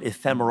bottle that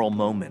ephemeral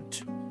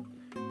moment.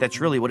 That's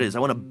really what it is. I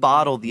want to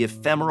bottle the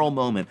ephemeral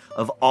moment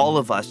of all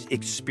of us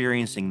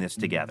experiencing this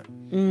together.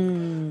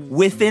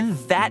 Within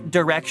that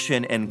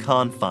direction and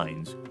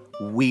confines,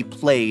 we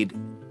played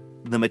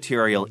the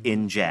material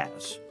in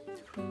jazz,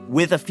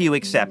 with a few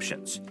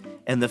exceptions.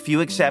 And the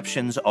few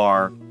exceptions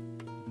are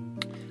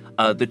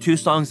the two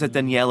songs that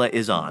Daniela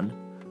is on,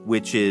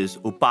 which is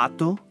O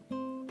Pato,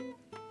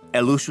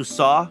 Eluxo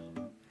Só,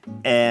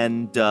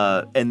 and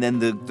then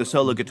the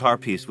solo guitar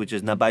piece, which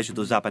is Na Baixa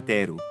do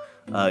Zapateiro.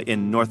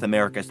 In North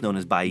America, it's known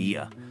as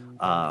Bahia.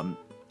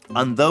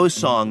 On those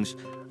songs,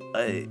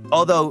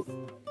 although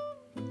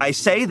I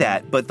say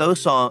that, but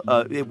those songs,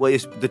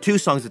 the two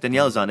songs that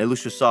Daniela's on,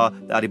 Eluxo Só,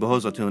 the Ari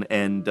Barroso tune,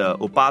 and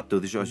O Pato,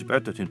 the Jorge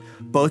Gilberto tune,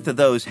 both of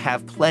those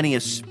have plenty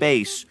of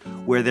space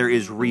where there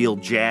is real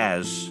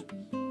jazz,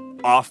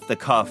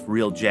 off-the-cuff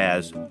real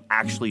jazz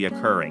actually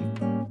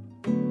occurring.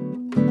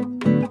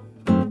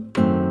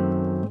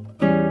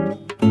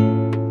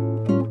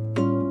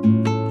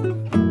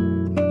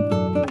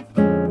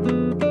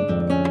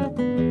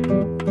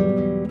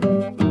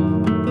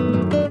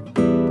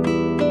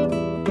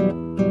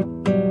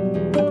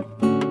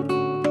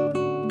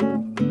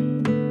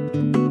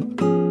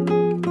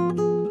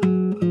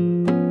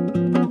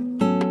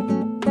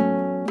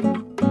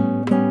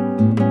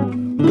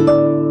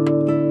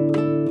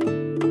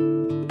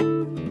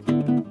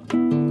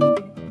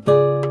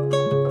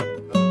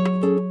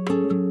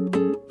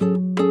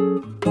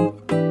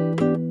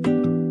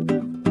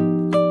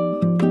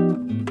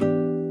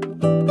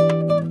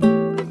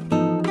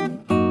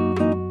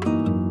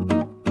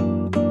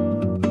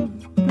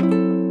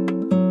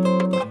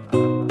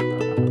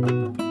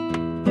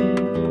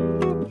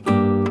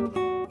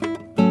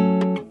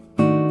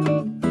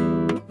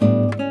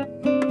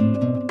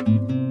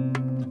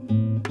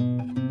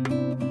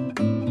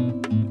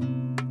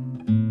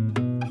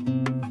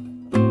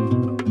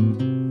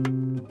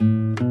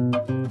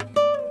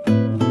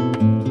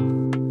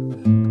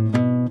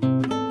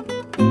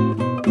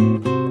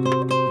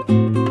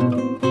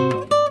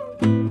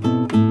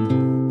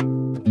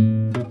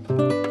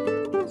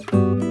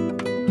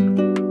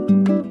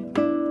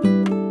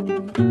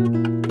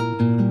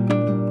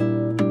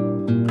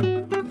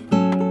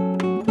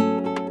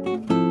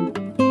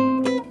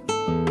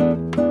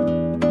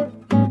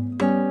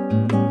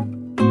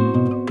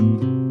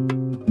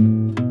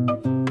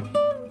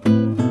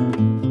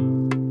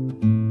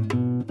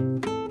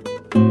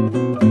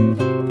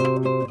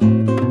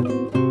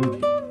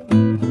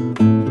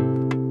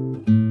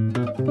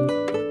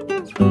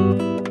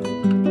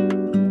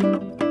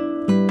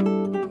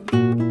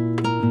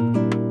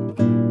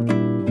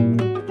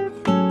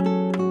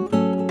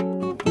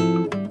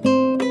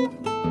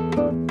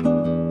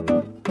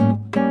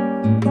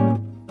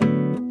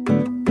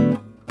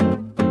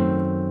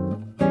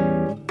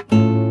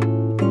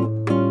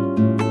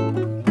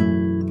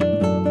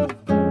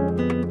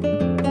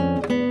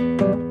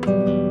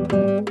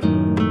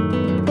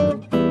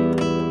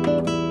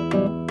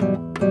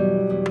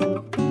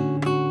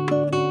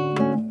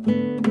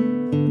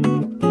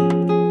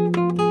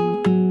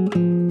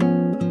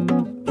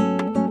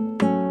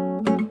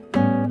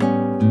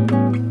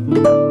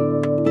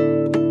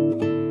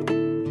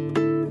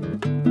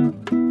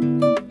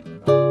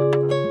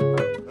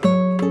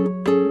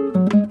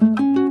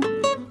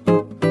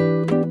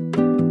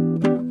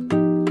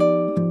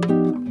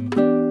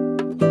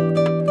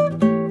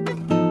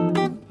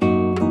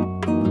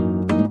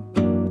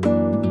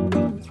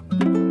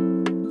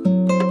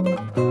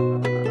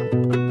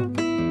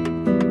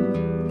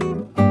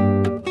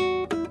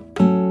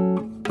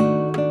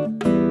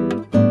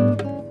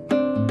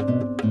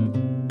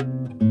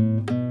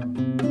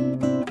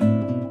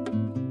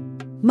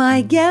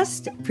 My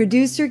guest,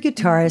 producer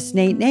guitarist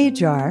Nate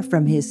Najar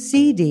from his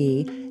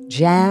CD,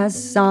 Jazz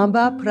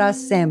Samba Pra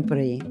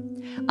Sempre.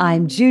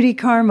 I'm Judy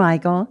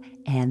Carmichael,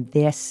 and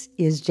this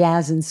is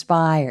Jazz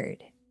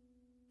Inspired.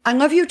 I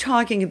love you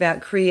talking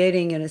about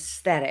creating an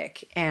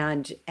aesthetic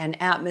and an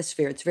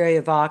atmosphere. It's very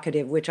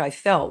evocative, which I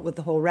felt with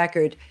the whole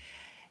record.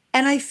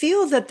 And I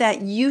feel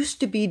that used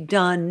to be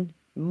done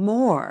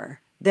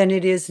more than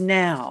it is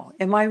now.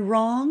 Am I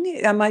wrong?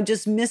 Am I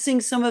just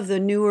missing some of the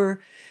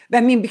newer? I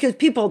mean, because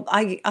people,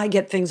 I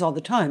get things all the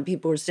time.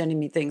 People are sending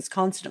me things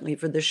constantly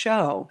for the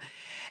show.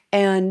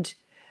 And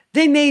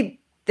they may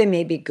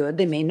be good,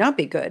 they may not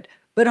be good.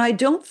 But I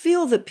don't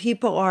feel that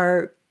people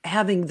are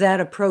having that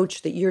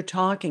approach that you're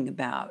talking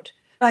about.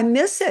 I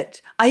miss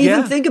it. I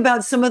even think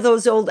about some of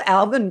those old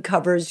album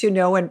covers,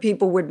 and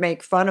people would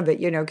make fun of it,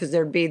 because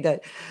there'd be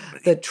the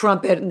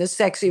trumpet and the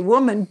sexy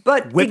woman,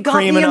 but whipped it got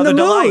cream me and in the other mood.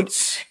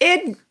 delights.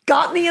 It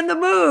got me in the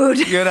mood.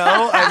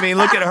 I mean,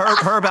 look at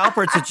Herb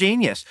Alpert's a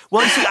genius.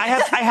 Well, you see, I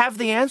have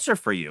the answer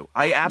for you.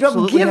 I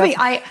absolutely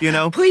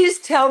Please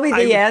tell me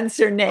the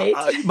answer, Nate.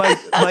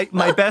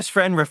 My best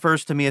friend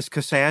refers to me as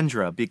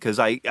Cassandra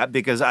because I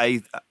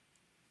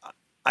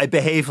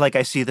behave like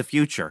I see the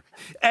future.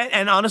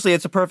 And honestly,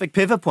 it's a perfect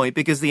pivot point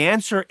because the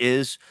answer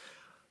is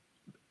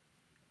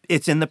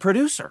it's in the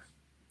producer.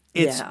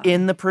 It's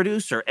in the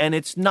producer. And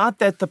it's not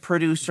that the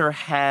producer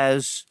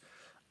has...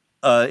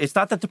 it's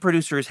not that the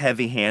producer is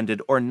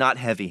heavy-handed or not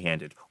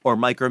heavy-handed or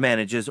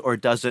micromanages or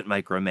doesn't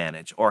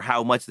micromanage or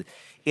how much.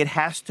 It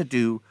has to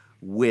do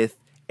with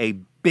a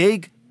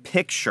big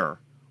picture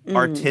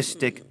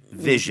artistic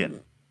vision.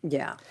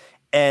 Yeah.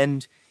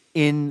 And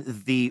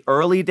in the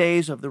early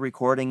days of the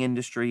recording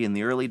industry, in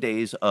the early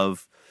days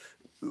of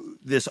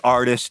this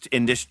artist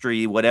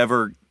industry,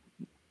 whatever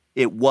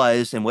it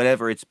was and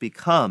whatever it's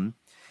become,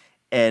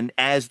 and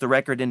as the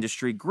record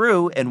industry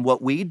grew and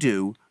what we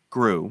do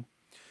grew,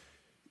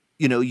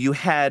 you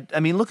had,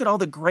 look at all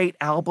the great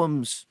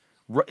albums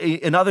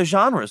in other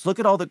genres. Look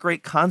at all the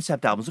great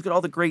concept albums. Look at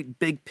all the great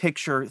big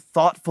picture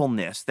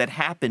thoughtfulness that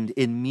happened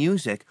in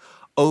music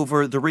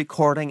over the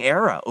recording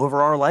era,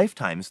 over our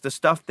lifetimes, the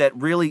stuff that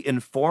really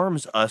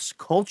informs us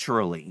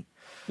culturally.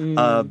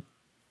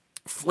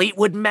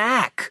 Fleetwood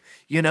Mac,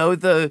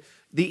 the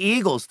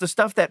Eagles, the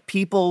stuff that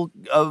people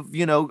of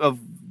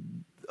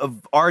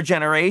our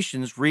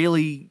generations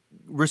really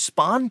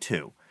respond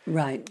to.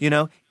 Right.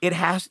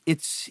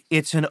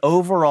 It's an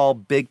overall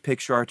big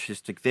picture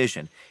artistic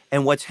vision.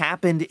 And what's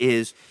happened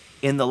is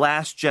in the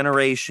last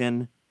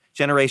generation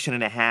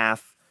and a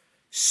half,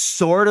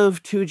 sort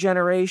of 2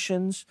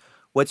 generations,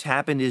 what's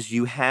happened is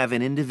you have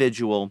an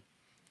individual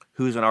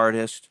who's an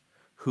artist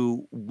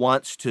who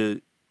wants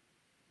to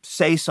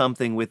say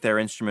something with their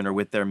instrument or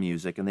with their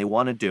music, and they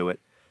want to do it,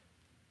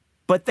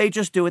 but they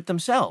just do it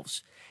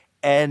themselves.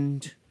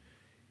 And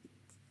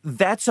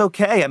that's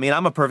okay.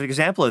 I'm a perfect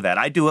example of that.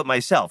 I do it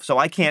myself, so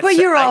I can't. But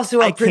you're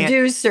also a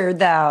producer,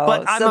 though.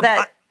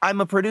 But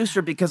I'm a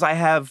producer because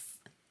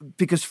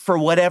for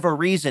whatever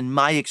reason,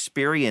 my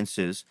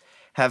experiences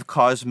have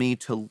caused me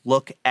to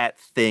look at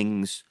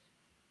things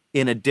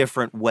in a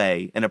different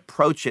way and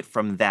approach it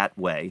from that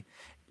way.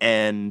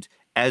 And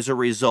as a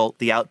result,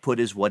 the output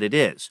is what it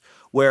is.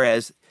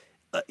 Whereas,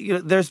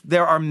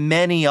 there are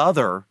many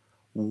other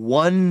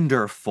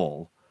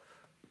wonderful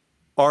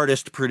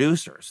artist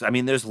producers.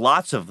 There's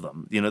lots of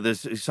them.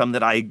 There's some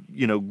that I,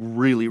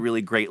 really,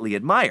 really greatly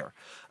admire.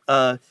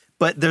 But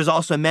there's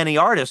also many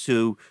artists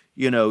who,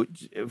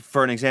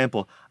 for an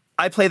example,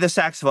 I play the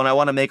saxophone. I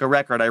want to make a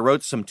record. I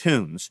wrote some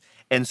tunes.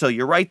 And so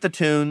you write the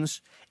tunes,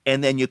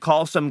 and then you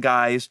call some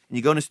guys, and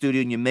you go in the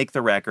studio, and you make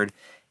the record,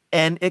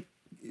 and it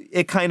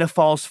kind of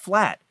falls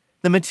flat.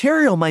 The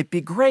material might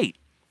be great.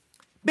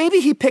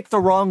 Maybe he picked the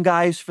wrong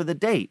guys for the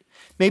date.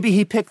 Maybe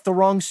he picked the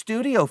wrong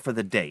studio for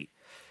the date.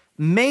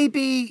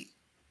 Maybe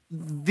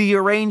the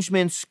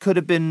arrangements could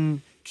have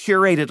been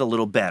curated a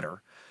little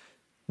better.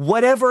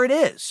 Whatever it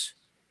is,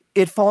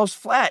 it falls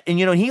flat. And,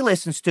 he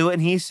listens to it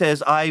and he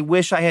says, I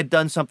wish I had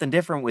done something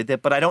different with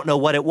it, but I don't know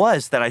what it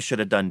was that I should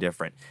have done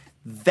different.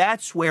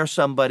 That's where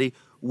somebody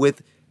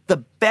with the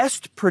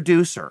best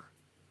producer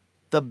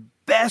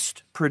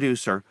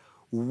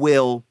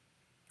will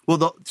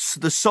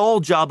the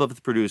sole job of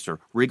the producer,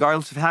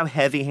 regardless of how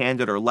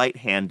heavy-handed or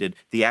light-handed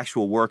the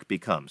actual work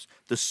becomes,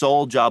 the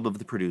sole job of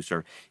the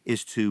producer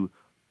is to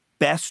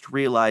best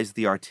realize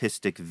the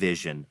artistic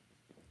vision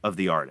of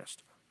the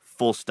artist.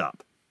 Full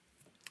stop.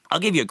 I'll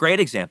give you a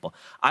great example.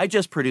 I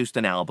just produced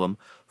an album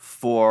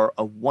for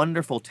a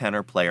wonderful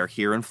tenor player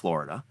here in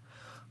Florida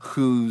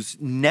who's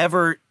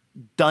never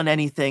done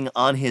anything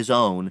on his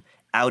own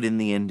out in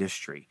the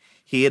industry.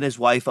 He and his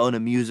wife own a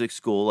music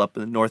school up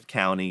in North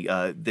County.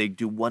 They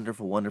do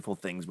wonderful, wonderful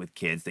things with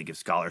kids. They give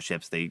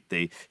scholarships.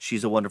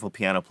 She's a wonderful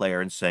piano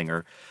player and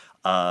singer.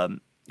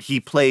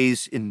 He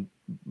plays in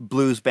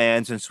blues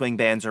bands and swing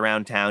bands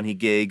around town. He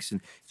gigs,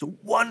 and he's a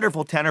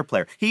wonderful tenor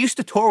player. He used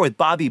to tour with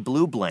Bobby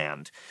Blue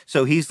Bland,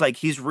 so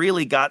he's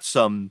really got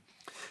some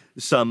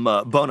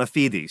bona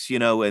fides,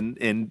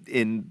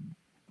 in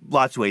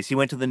lots of ways. He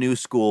went to the New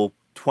School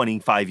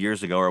 25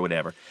 years ago or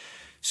whatever.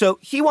 So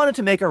he wanted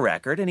to make a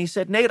record, and he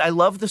said, Nate, I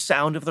love the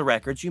sound of the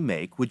records you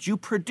make. Would you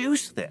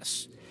produce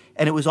this?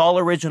 And it was all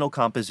original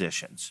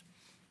compositions.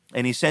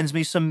 And he sends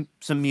me some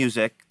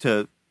music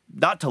to,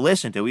 not to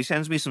listen to, he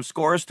sends me some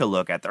scores to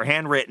look at. They're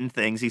handwritten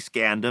things. He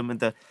scanned them.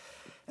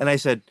 And I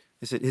said,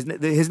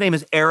 his name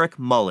is Eric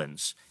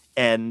Mullins.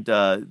 And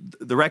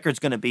the record's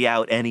going to be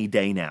out any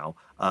day now.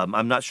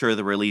 I'm not sure of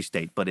the release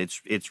date, but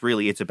it's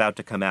about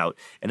to come out,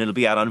 and it'll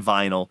be out on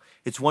vinyl.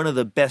 It's one of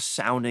the best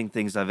sounding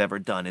things I've ever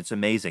done. It's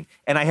amazing.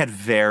 And I had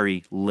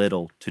very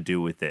little to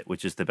do with it,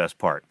 which is the best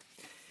part.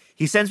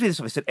 He sends me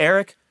this. I said,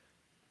 Eric,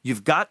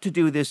 you've got to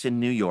do this in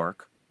New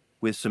York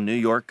with some New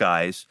York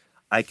guys.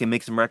 I can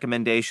make some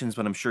recommendations,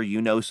 but I'm sure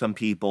you know some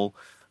people.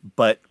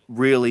 But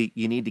really,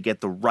 you need to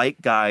get the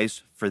right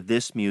guys for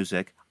this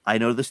music. I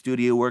know the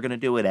studio we're going to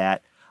do it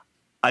at.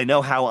 I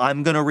know how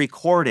I'm going to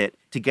record it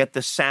to get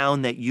the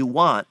sound that you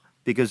want,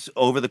 because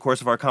over the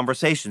course of our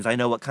conversations, I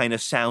know what kind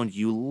of sound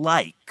you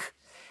like.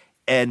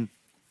 And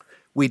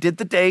we did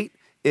the date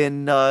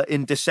in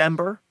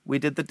December. We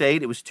did the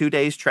date. It was 2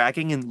 days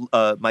tracking in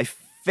my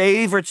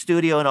favorite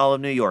studio in all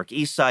of New York,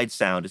 East Side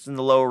Sound. It's in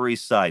the Lower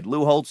East Side.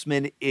 Lou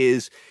Holtzman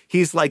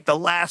he's like the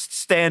last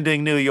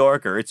standing New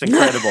Yorker. It's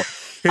incredible.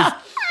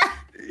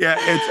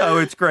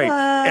 It's great.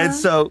 And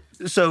so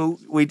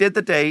we did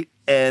the date,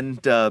 and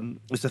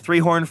it was a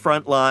 3-horn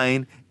front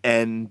line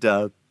and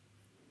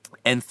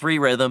 3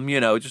 rhythm,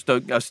 just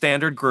a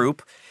standard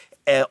group,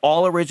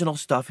 all original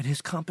stuff. And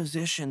his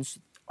compositions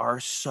are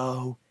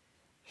so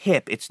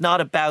hip. It's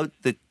not about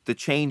the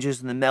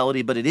changes in the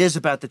melody, but it is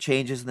about the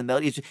changes in the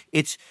melody.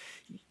 It's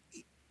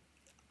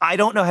I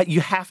don't know how,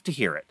 you have to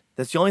hear it.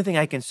 That's the only thing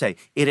I can say.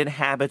 It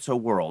inhabits a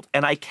world.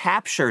 And I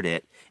captured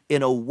it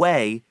in a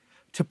way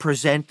to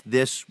present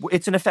this.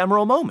 It's an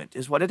ephemeral moment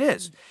is what it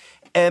is.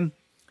 And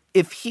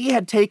if he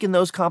had taken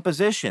those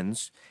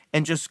compositions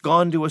and just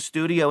gone to a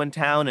studio in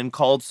town and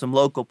called some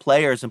local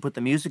players and put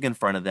the music in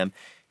front of them,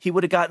 he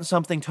would have gotten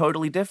something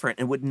totally different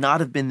and would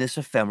not have been this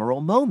ephemeral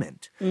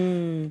moment.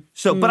 But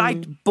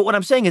what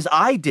I'm saying is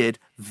I did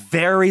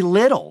very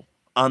little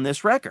on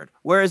this record.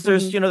 Whereas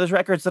there's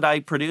records that I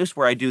produce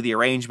where I do the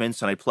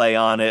arrangements and I play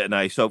on it and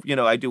I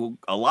do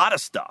a lot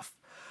of stuff.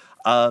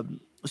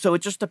 So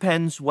it just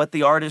depends what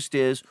the artist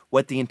is,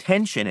 what the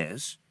intention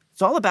is.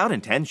 It's all about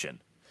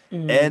intention.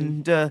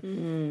 And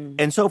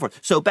so forth.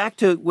 So back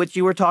to what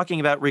you were talking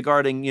about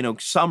regarding,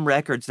 some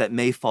records that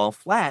may fall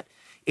flat.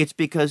 It's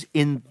because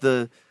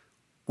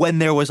when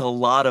there was a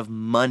lot of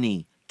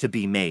money to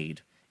be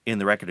made in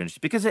the record industry,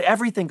 because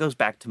everything goes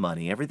back to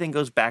money. Everything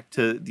goes back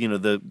to,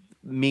 the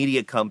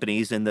media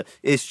companies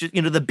it's just,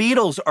 the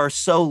Beatles are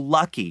so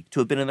lucky to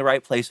have been in the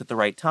right place at the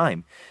right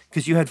time,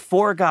 because you had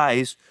 4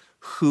 guys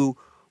who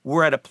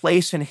were at a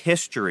place in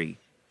history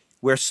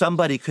where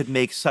somebody could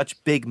make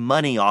such big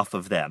money off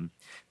of them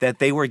that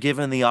they were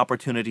given the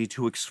opportunity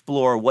to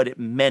explore what it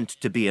meant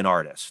to be an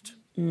artist.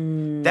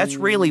 That's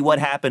really what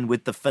happened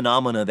with the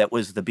phenomena that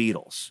was the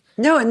Beatles.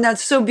 No, and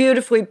that's so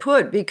beautifully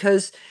put,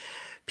 because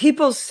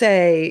people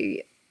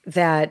say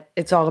that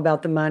it's all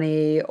about the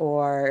money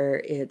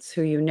or it's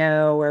who you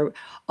know or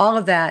all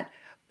of that,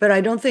 but I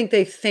don't think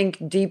they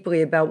think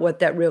deeply about what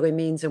that really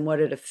means and what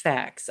it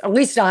affects. At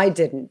least I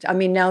didn't. I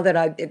mean, now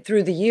that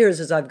through the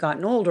years as I've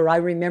gotten older, I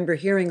remember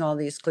hearing all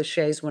these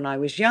cliches when I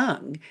was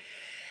young.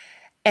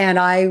 And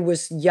I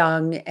was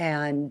young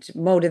and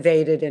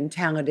motivated and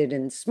talented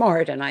and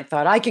smart. And I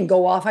thought, I can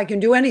go off, I can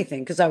do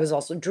anything, because I was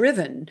also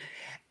driven.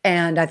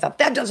 And I thought,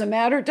 that doesn't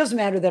matter. It doesn't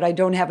matter that I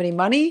don't have any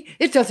money.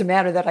 It doesn't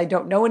matter that I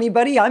don't know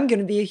anybody. I'm going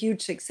to be a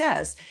huge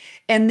success.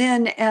 And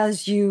then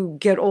as you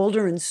get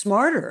older and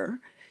smarter,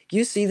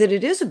 you see that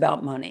it is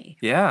about money.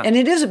 Yeah. And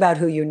it is about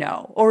who you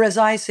know. Or as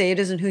I say, it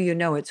isn't who you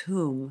know, it's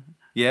whom.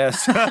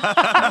 Yes.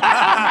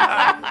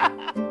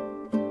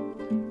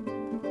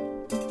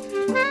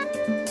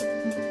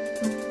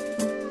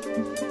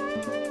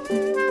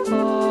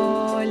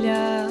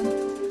 Olha,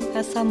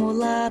 essa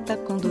mulata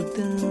quando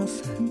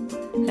dança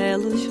é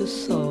luxo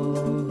só.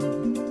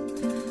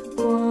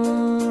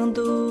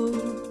 Quando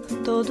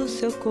todo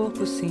seu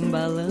corpo se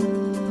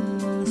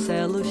embalança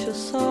é luxo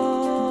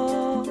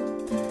só.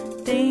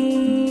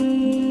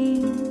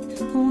 Tem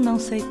não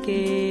sei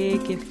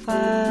que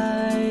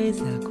faz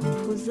a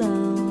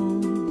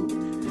confusão.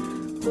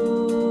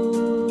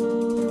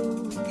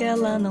 O que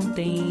ela não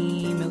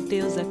tem, meu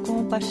Deus, é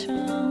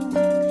compaixão.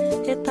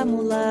 Eita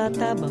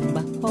mulata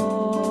bamba,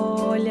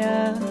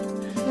 olha,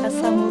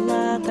 essa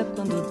mulata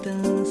quando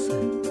dança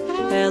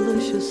é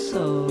luxo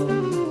só.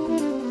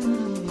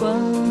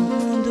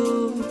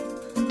 Quando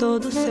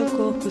todo seu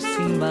corpo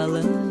se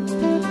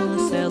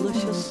embalança é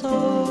luxo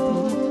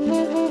só.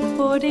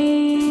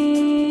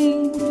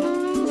 Porém,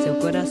 seu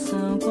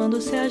coração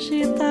quando se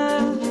agita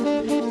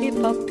e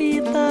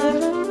palpita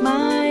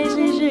mais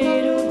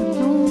ligeiro,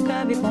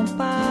 nunca vi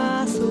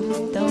compasso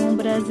tão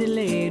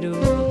brasileiro.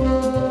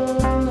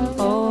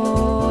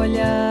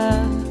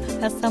 Olha,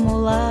 essa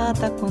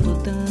mulata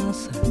quando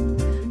dança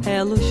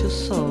é luxo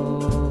só.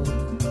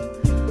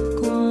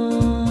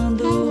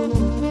 Quando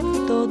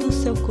todo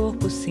seu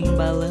corpo se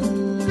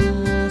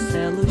embalança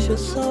é luxo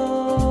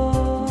só.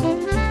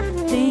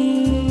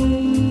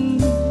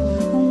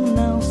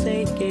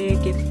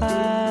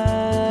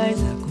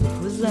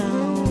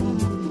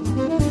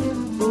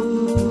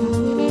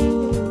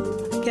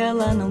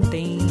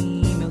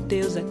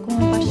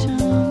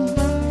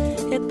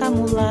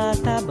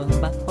 mulata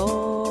bamba,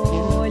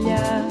 olha,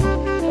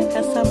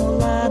 essa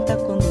mulata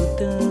quando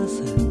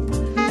dança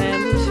é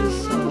luz do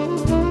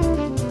sol.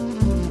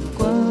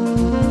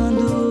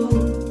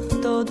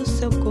 Quando todo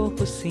seu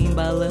corpo se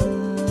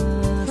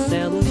embalança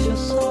é luz do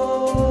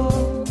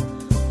sol.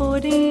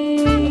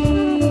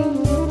 Porém,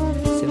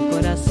 seu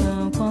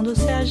coração quando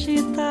se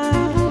agita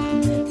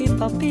e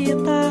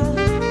palpita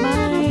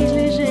mais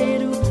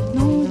ligeiro,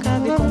 nunca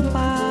vi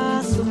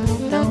compasso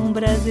tão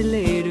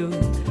brasileiro.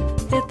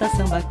 Eita,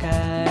 samba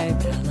cai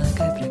pra lá,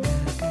 cai pra cá, cai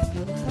pra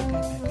lá, cai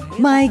pra cá.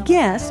 My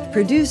guest,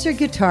 producer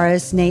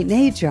guitarist Nate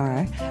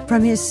Najar,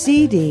 from his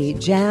CD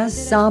Jazz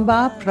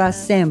Samba Pra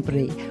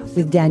Sempre,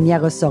 with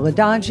Daniela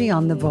Soledade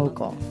on the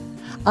vocal.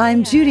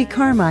 I'm Judy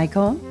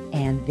Carmichael,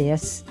 and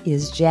this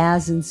is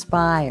Jazz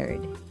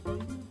Inspired.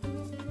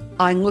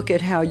 I look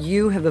at how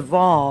you have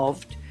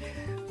evolved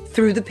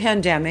through the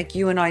pandemic.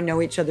 You and I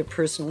know each other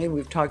personally.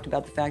 We've talked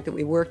about the fact that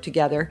we worked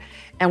together,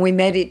 and we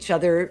met each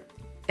other.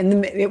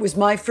 And it was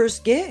my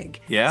first gig.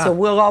 Yeah. So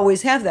we'll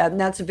always have that. And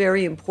that's a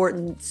very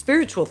important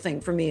spiritual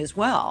thing for me as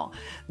well,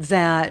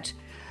 that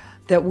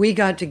we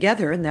got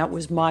together, and that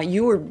was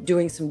you were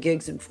doing some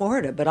gigs in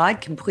Florida, but I'd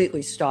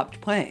completely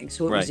stopped playing.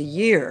 So it was a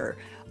year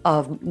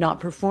of not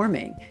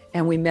performing,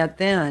 and we met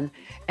then.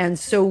 And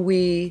so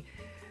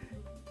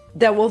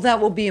that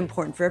will be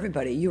important for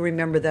everybody. You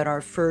remember that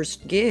our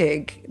first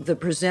gig, the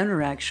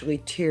presenter actually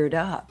teared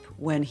up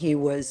when he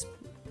was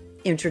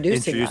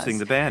introducing us.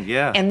 The band,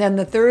 yeah. And then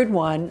the third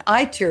one,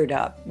 I teared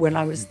up when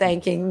I was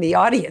thanking the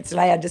audience,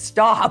 and I had to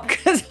stop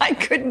because I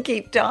couldn't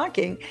keep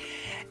talking.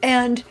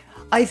 And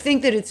I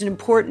think that it's an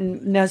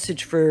important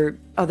message for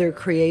other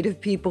creative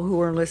people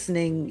who are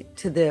listening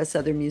to this,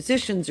 other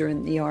musicians or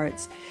in the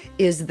arts,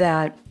 is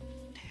that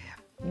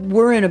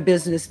we're in a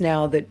business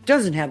now that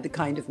doesn't have the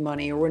kind of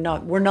money, or we're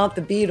not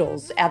the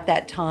Beatles at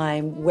that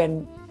time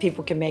when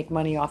people can make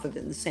money off of it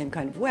in the same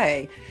kind of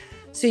way.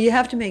 So you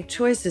have to make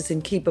choices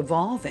and keep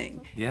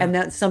evolving. Yeah. And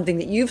that's something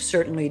that you've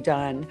certainly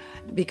done,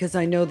 because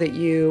I know that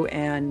you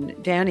and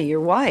Danny, your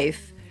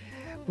wife,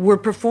 were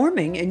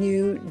performing,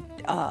 and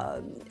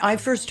I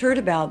first heard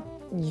about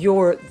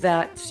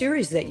that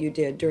series that you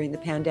did during the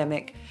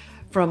pandemic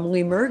from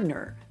Lee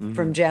Mergner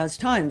from Jazz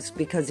Times,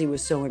 because he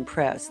was so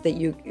impressed that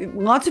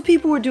lots of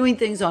people were doing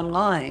things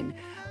online.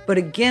 But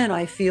again,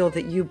 I feel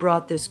that you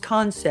brought this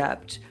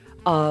concept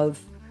of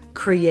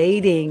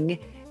creating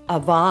a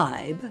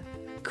vibe.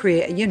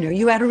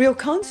 You had a real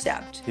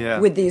concept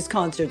with these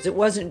concerts. It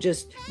wasn't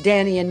just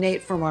Danny and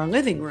Nate from our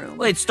living room.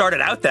 Well, it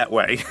started out that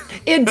way.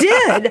 It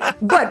did,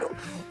 but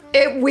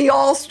we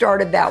all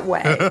started that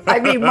way. I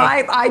mean,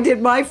 I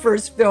did my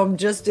first film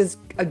just as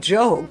a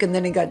joke, and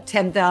then it got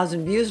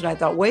 10,000 views, and I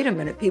thought, wait a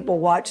minute, people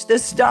watch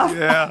this stuff.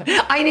 Yeah.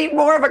 I need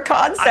more of a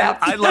concept.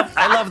 I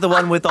love the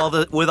one with all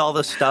the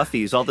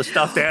stuffies, all the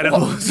stuffed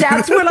animals.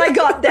 Well,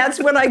 that's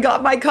when I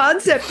got my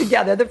concept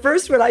together. The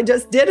first one I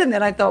just did, and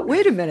then I thought,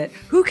 wait a minute,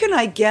 who can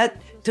I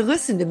get to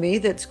listen to me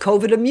that's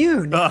COVID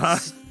immune?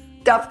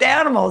 Stuffed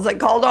animals. I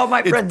called all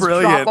my friends,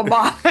 drop them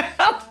off.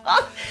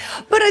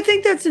 But I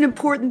think that's an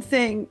important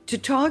thing to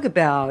talk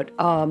about,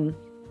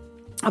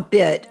 a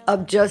bit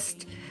of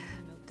just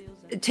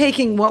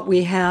taking what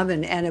we have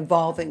and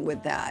evolving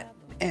with that,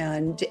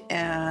 and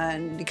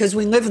because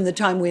we live in the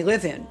time we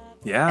live in.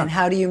 Yeah. And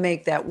how do you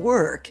make that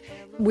work?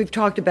 We've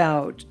talked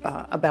about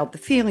the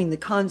feeling, the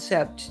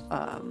concept,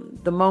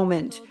 the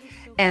moment,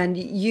 and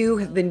you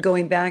have been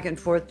going back and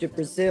forth to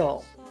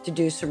Brazil to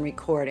do some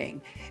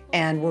recording,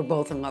 and we're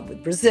both in love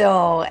with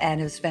Brazil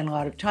and have spent a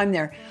lot of time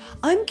there.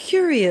 I'm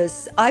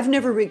curious. I've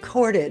never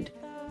recorded.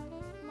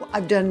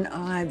 I've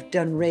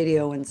done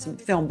radio and some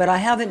film, but I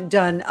haven't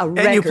done a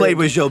record. And you played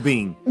with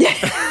Jobim in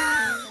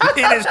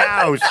his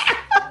house.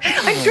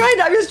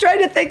 I was trying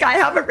to think. I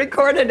haven't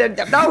recorded it.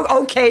 No,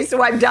 okay,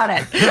 so I've done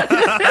it.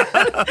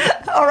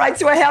 All right,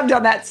 so I have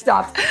done that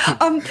stuff.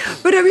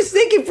 But I was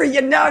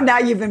thinking now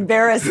you've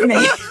embarrassed me.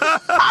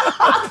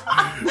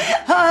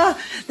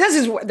 This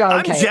is okay.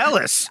 I'm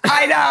jealous.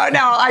 I know.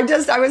 No, I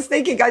was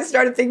thinking. I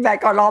started thinking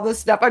back on all this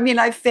stuff. I mean,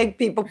 I think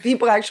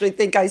people actually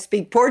think I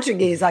speak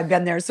Portuguese. I've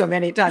been there so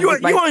many times. You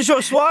want to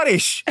show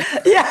Swedish?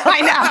 Yeah,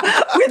 I know.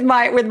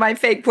 with my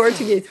fake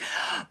Portuguese.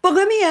 But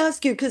let me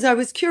ask you, because I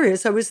was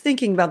curious. I was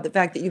thinking about the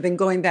fact that you've been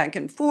going back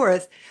and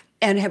forth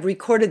and have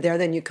recorded there,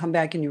 then you come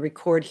back and you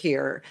record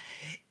here.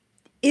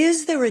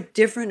 Is there a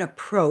different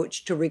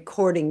approach to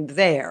recording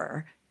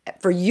there?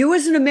 For you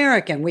as an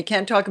American, we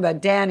can't talk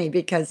about Danny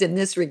because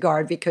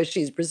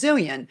she's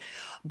Brazilian.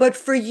 But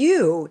for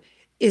you,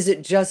 is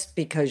it just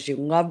because you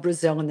love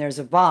Brazil and there's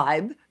a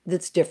vibe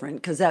that's different?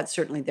 Because that's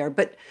certainly there.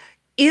 But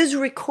is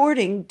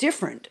recording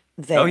different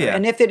there? Oh, yeah.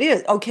 And if it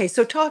is, okay,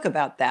 so talk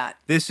about that.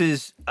 This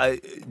is,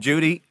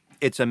 Judy,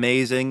 it's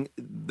amazing.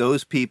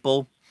 Those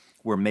people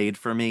were made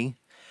for me.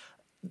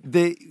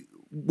 The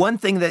one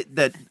thing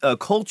that a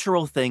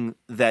cultural thing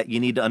that you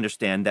need to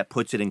understand that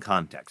puts it in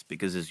context,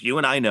 because as you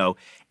and I know,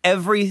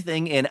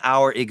 everything in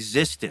our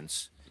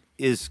existence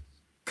is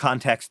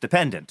context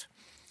dependent.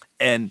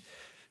 And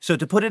so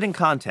to put it in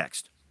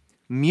context,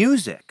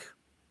 music,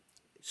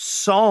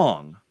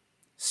 song,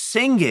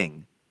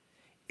 singing,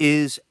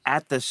 is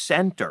at the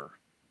center.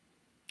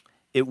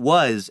 It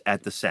was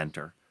at the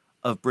center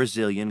of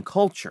Brazilian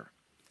culture.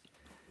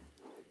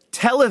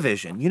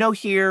 Television,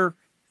 here,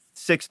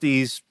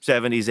 60s,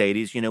 70s,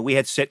 80s, we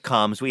had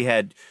sitcoms. We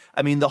had,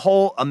 the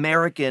whole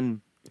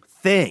American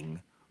thing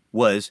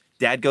was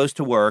dad goes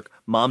to work,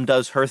 mom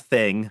does her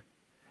thing,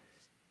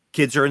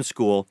 kids are in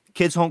school,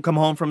 kids come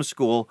home from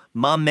school,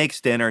 mom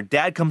makes dinner,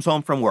 dad comes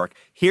home from work.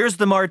 Here's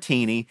the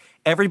martini,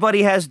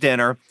 everybody has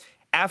dinner.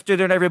 After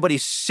dinner, everybody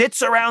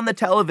sits around the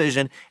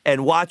television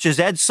and watches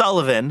Ed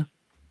Sullivan.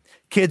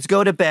 Kids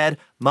go to bed,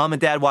 mom and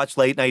dad watch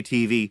late night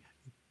TV,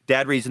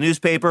 dad reads the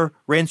newspaper,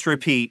 rinse,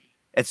 repeat,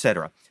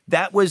 etc.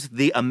 That was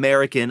the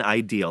American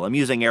ideal. I'm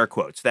using air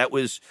quotes. That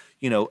was,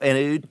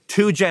 a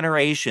 2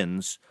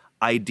 generations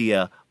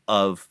idea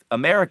of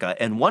America.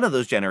 And one of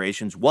those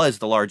generations was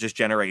the largest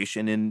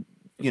generation in,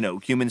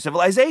 human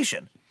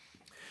civilization.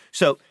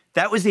 So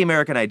that was the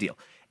American ideal.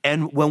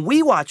 And when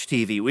we watched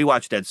TV, we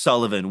watched Ed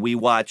Sullivan, we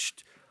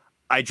watched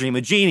I Dream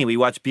of Jeannie, we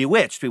watched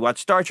Bewitched, we watched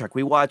Star Trek,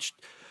 we watched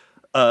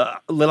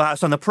Little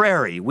House on the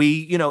Prairie.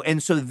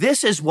 And so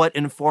this is what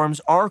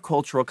informs our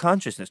cultural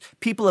consciousness.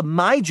 People of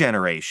my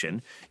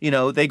generation,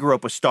 they grew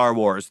up with Star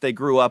Wars, they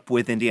grew up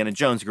with Indiana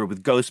Jones, they grew up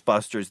with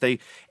Ghostbusters.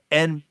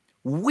 And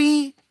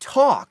we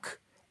talk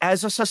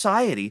as a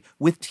society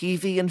with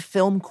TV and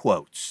film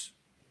quotes.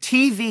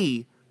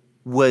 TV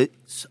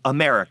was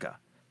America,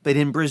 but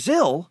in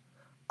Brazil,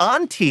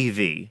 on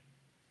TV,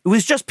 it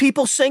was just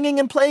people singing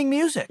and playing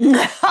music.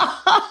 No,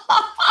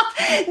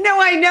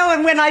 I know.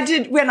 And when I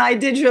did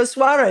Jô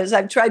Soares,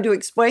 I've tried to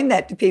explain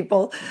that to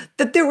people,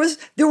 that there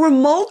were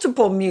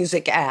multiple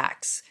music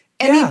acts.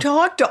 And he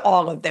talked to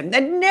all of them.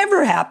 That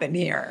never happened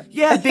here.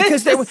 Yeah,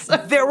 because there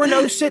were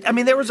no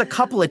there was a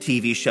couple of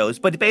TV shows,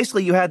 but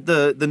basically you had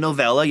the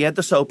novella, you had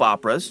the soap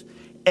operas,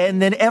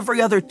 and then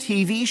every other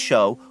TV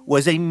show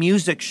was a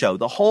music show.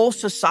 The whole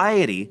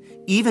society,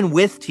 even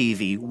with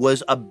TV,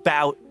 was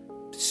about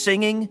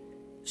singing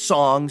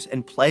songs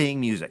and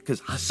playing music,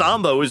 because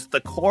samba was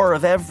the core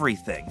of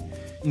everything.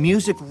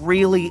 Music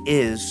really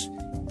is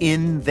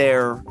in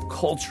their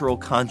cultural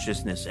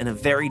consciousness in a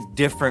very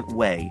different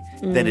way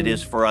than it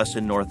is for us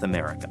in North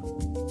America.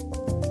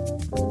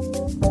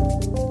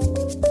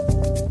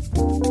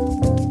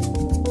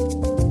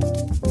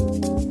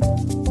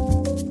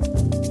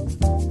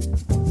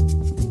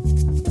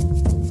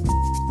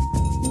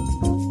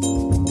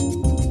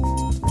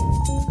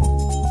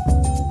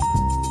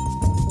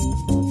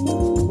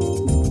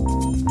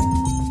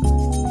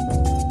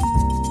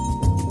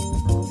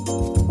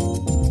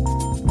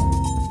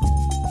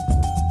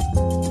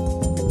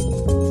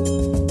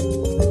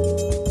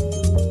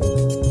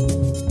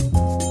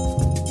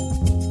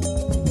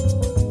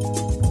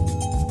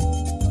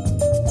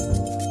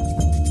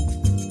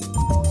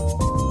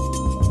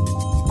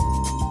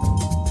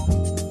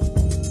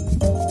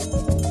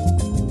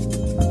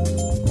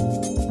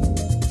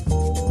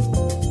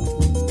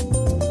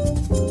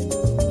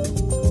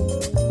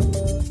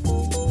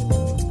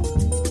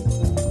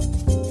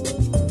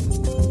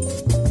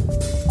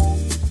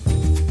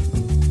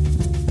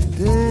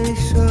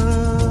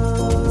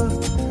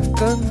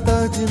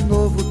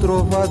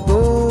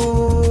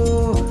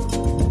 trovador,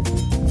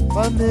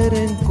 maneira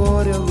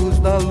encore a luz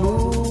da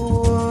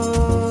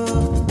lua,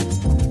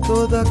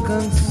 toda a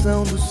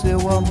canção do seu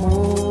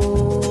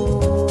amor.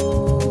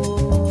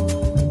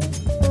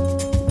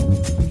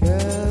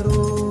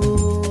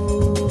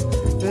 Quero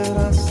ver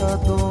a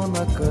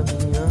Sadona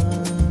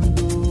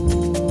caminhando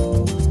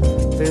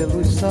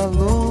pelos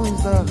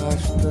salões,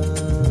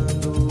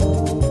 arrastando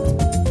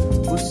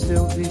o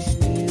seu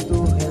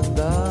vestido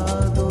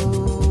rendado.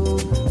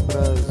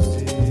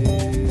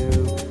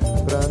 Brasil,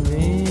 pra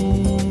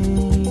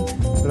mim,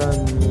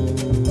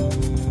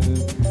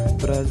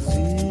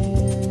 Brasil.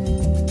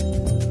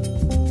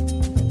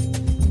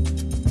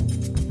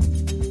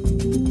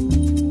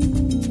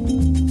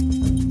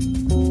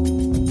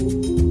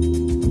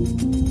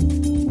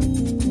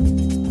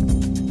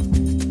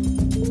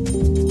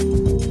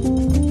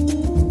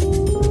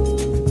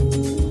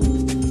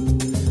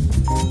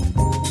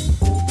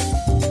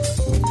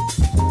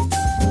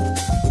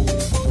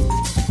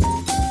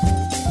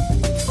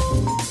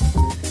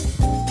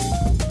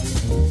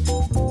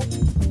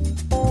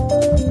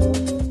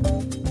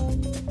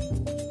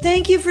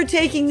 Thank you for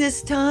taking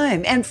this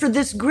time and for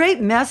this great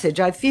message.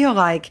 I feel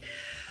like,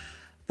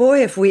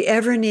 boy, if we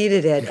ever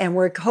needed it, and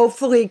we're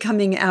hopefully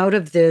coming out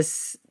of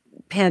this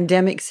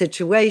pandemic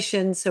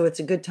situation, so it's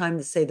a good time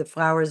to say the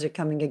flowers are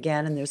coming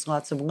again and there's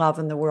lots of love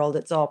in the world.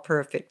 It's all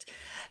perfect.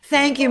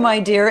 Thank you, my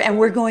dear, and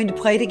we're going to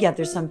play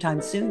together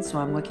sometime soon, so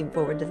I'm looking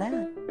forward to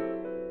that.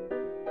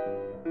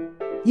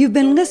 You've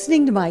been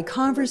listening to my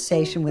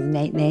conversation with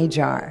Nate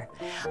Najar.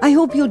 I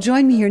hope you'll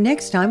join me here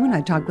next time when I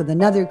talk with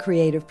another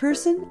creative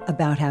person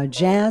about how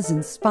jazz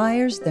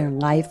inspires their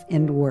life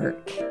and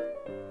work.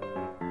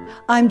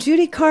 I'm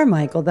Judy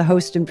Carmichael, the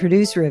host and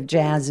producer of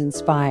Jazz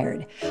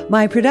Inspired.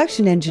 My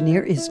production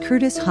engineer is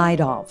Curtis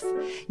Heidolf.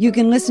 You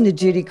can listen to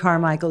Judy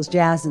Carmichael's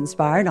Jazz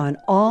Inspired on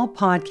all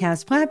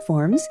podcast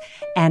platforms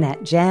and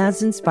at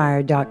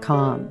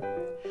jazzinspired.com.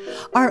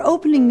 Our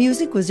opening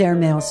music was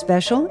Airmail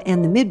Special,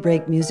 and the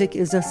mid-break music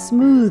is a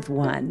smooth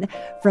one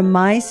from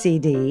my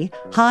CD,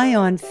 High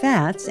on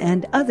Fats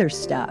and Other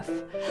Stuff.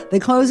 The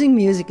closing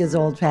music is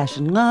Old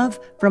Fashioned Love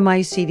from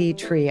my CD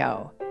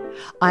Trio.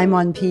 I'm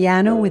on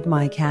piano with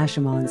Mike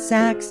Hashem on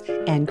sax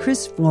and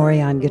Chris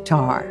Flory on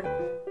guitar.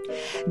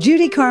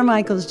 Judy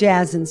Carmichael's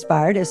Jazz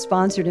Inspired is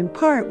sponsored in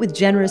part with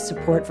generous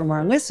support from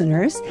our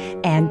listeners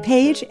and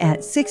Paige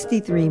at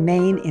 63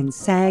 Main in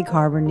Sag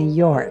Harbor, New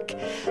York,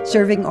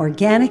 serving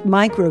organic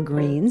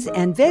microgreens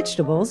and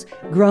vegetables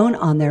grown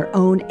on their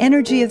own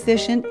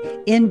energy-efficient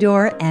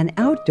indoor and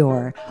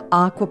outdoor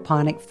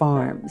aquaponic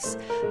farms.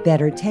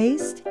 Better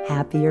taste,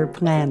 happier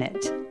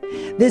planet.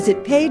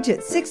 Visit Paige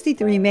at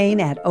 63 Main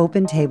at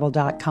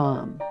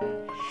opentable.com.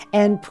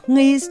 And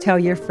please tell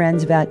your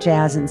friends about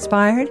Jazz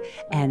Inspired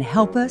and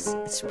help us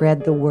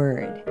spread the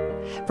word.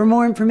 For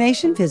more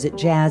information, visit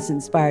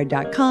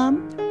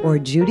jazzinspired.com or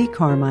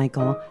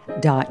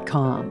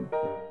judycarmichael.com.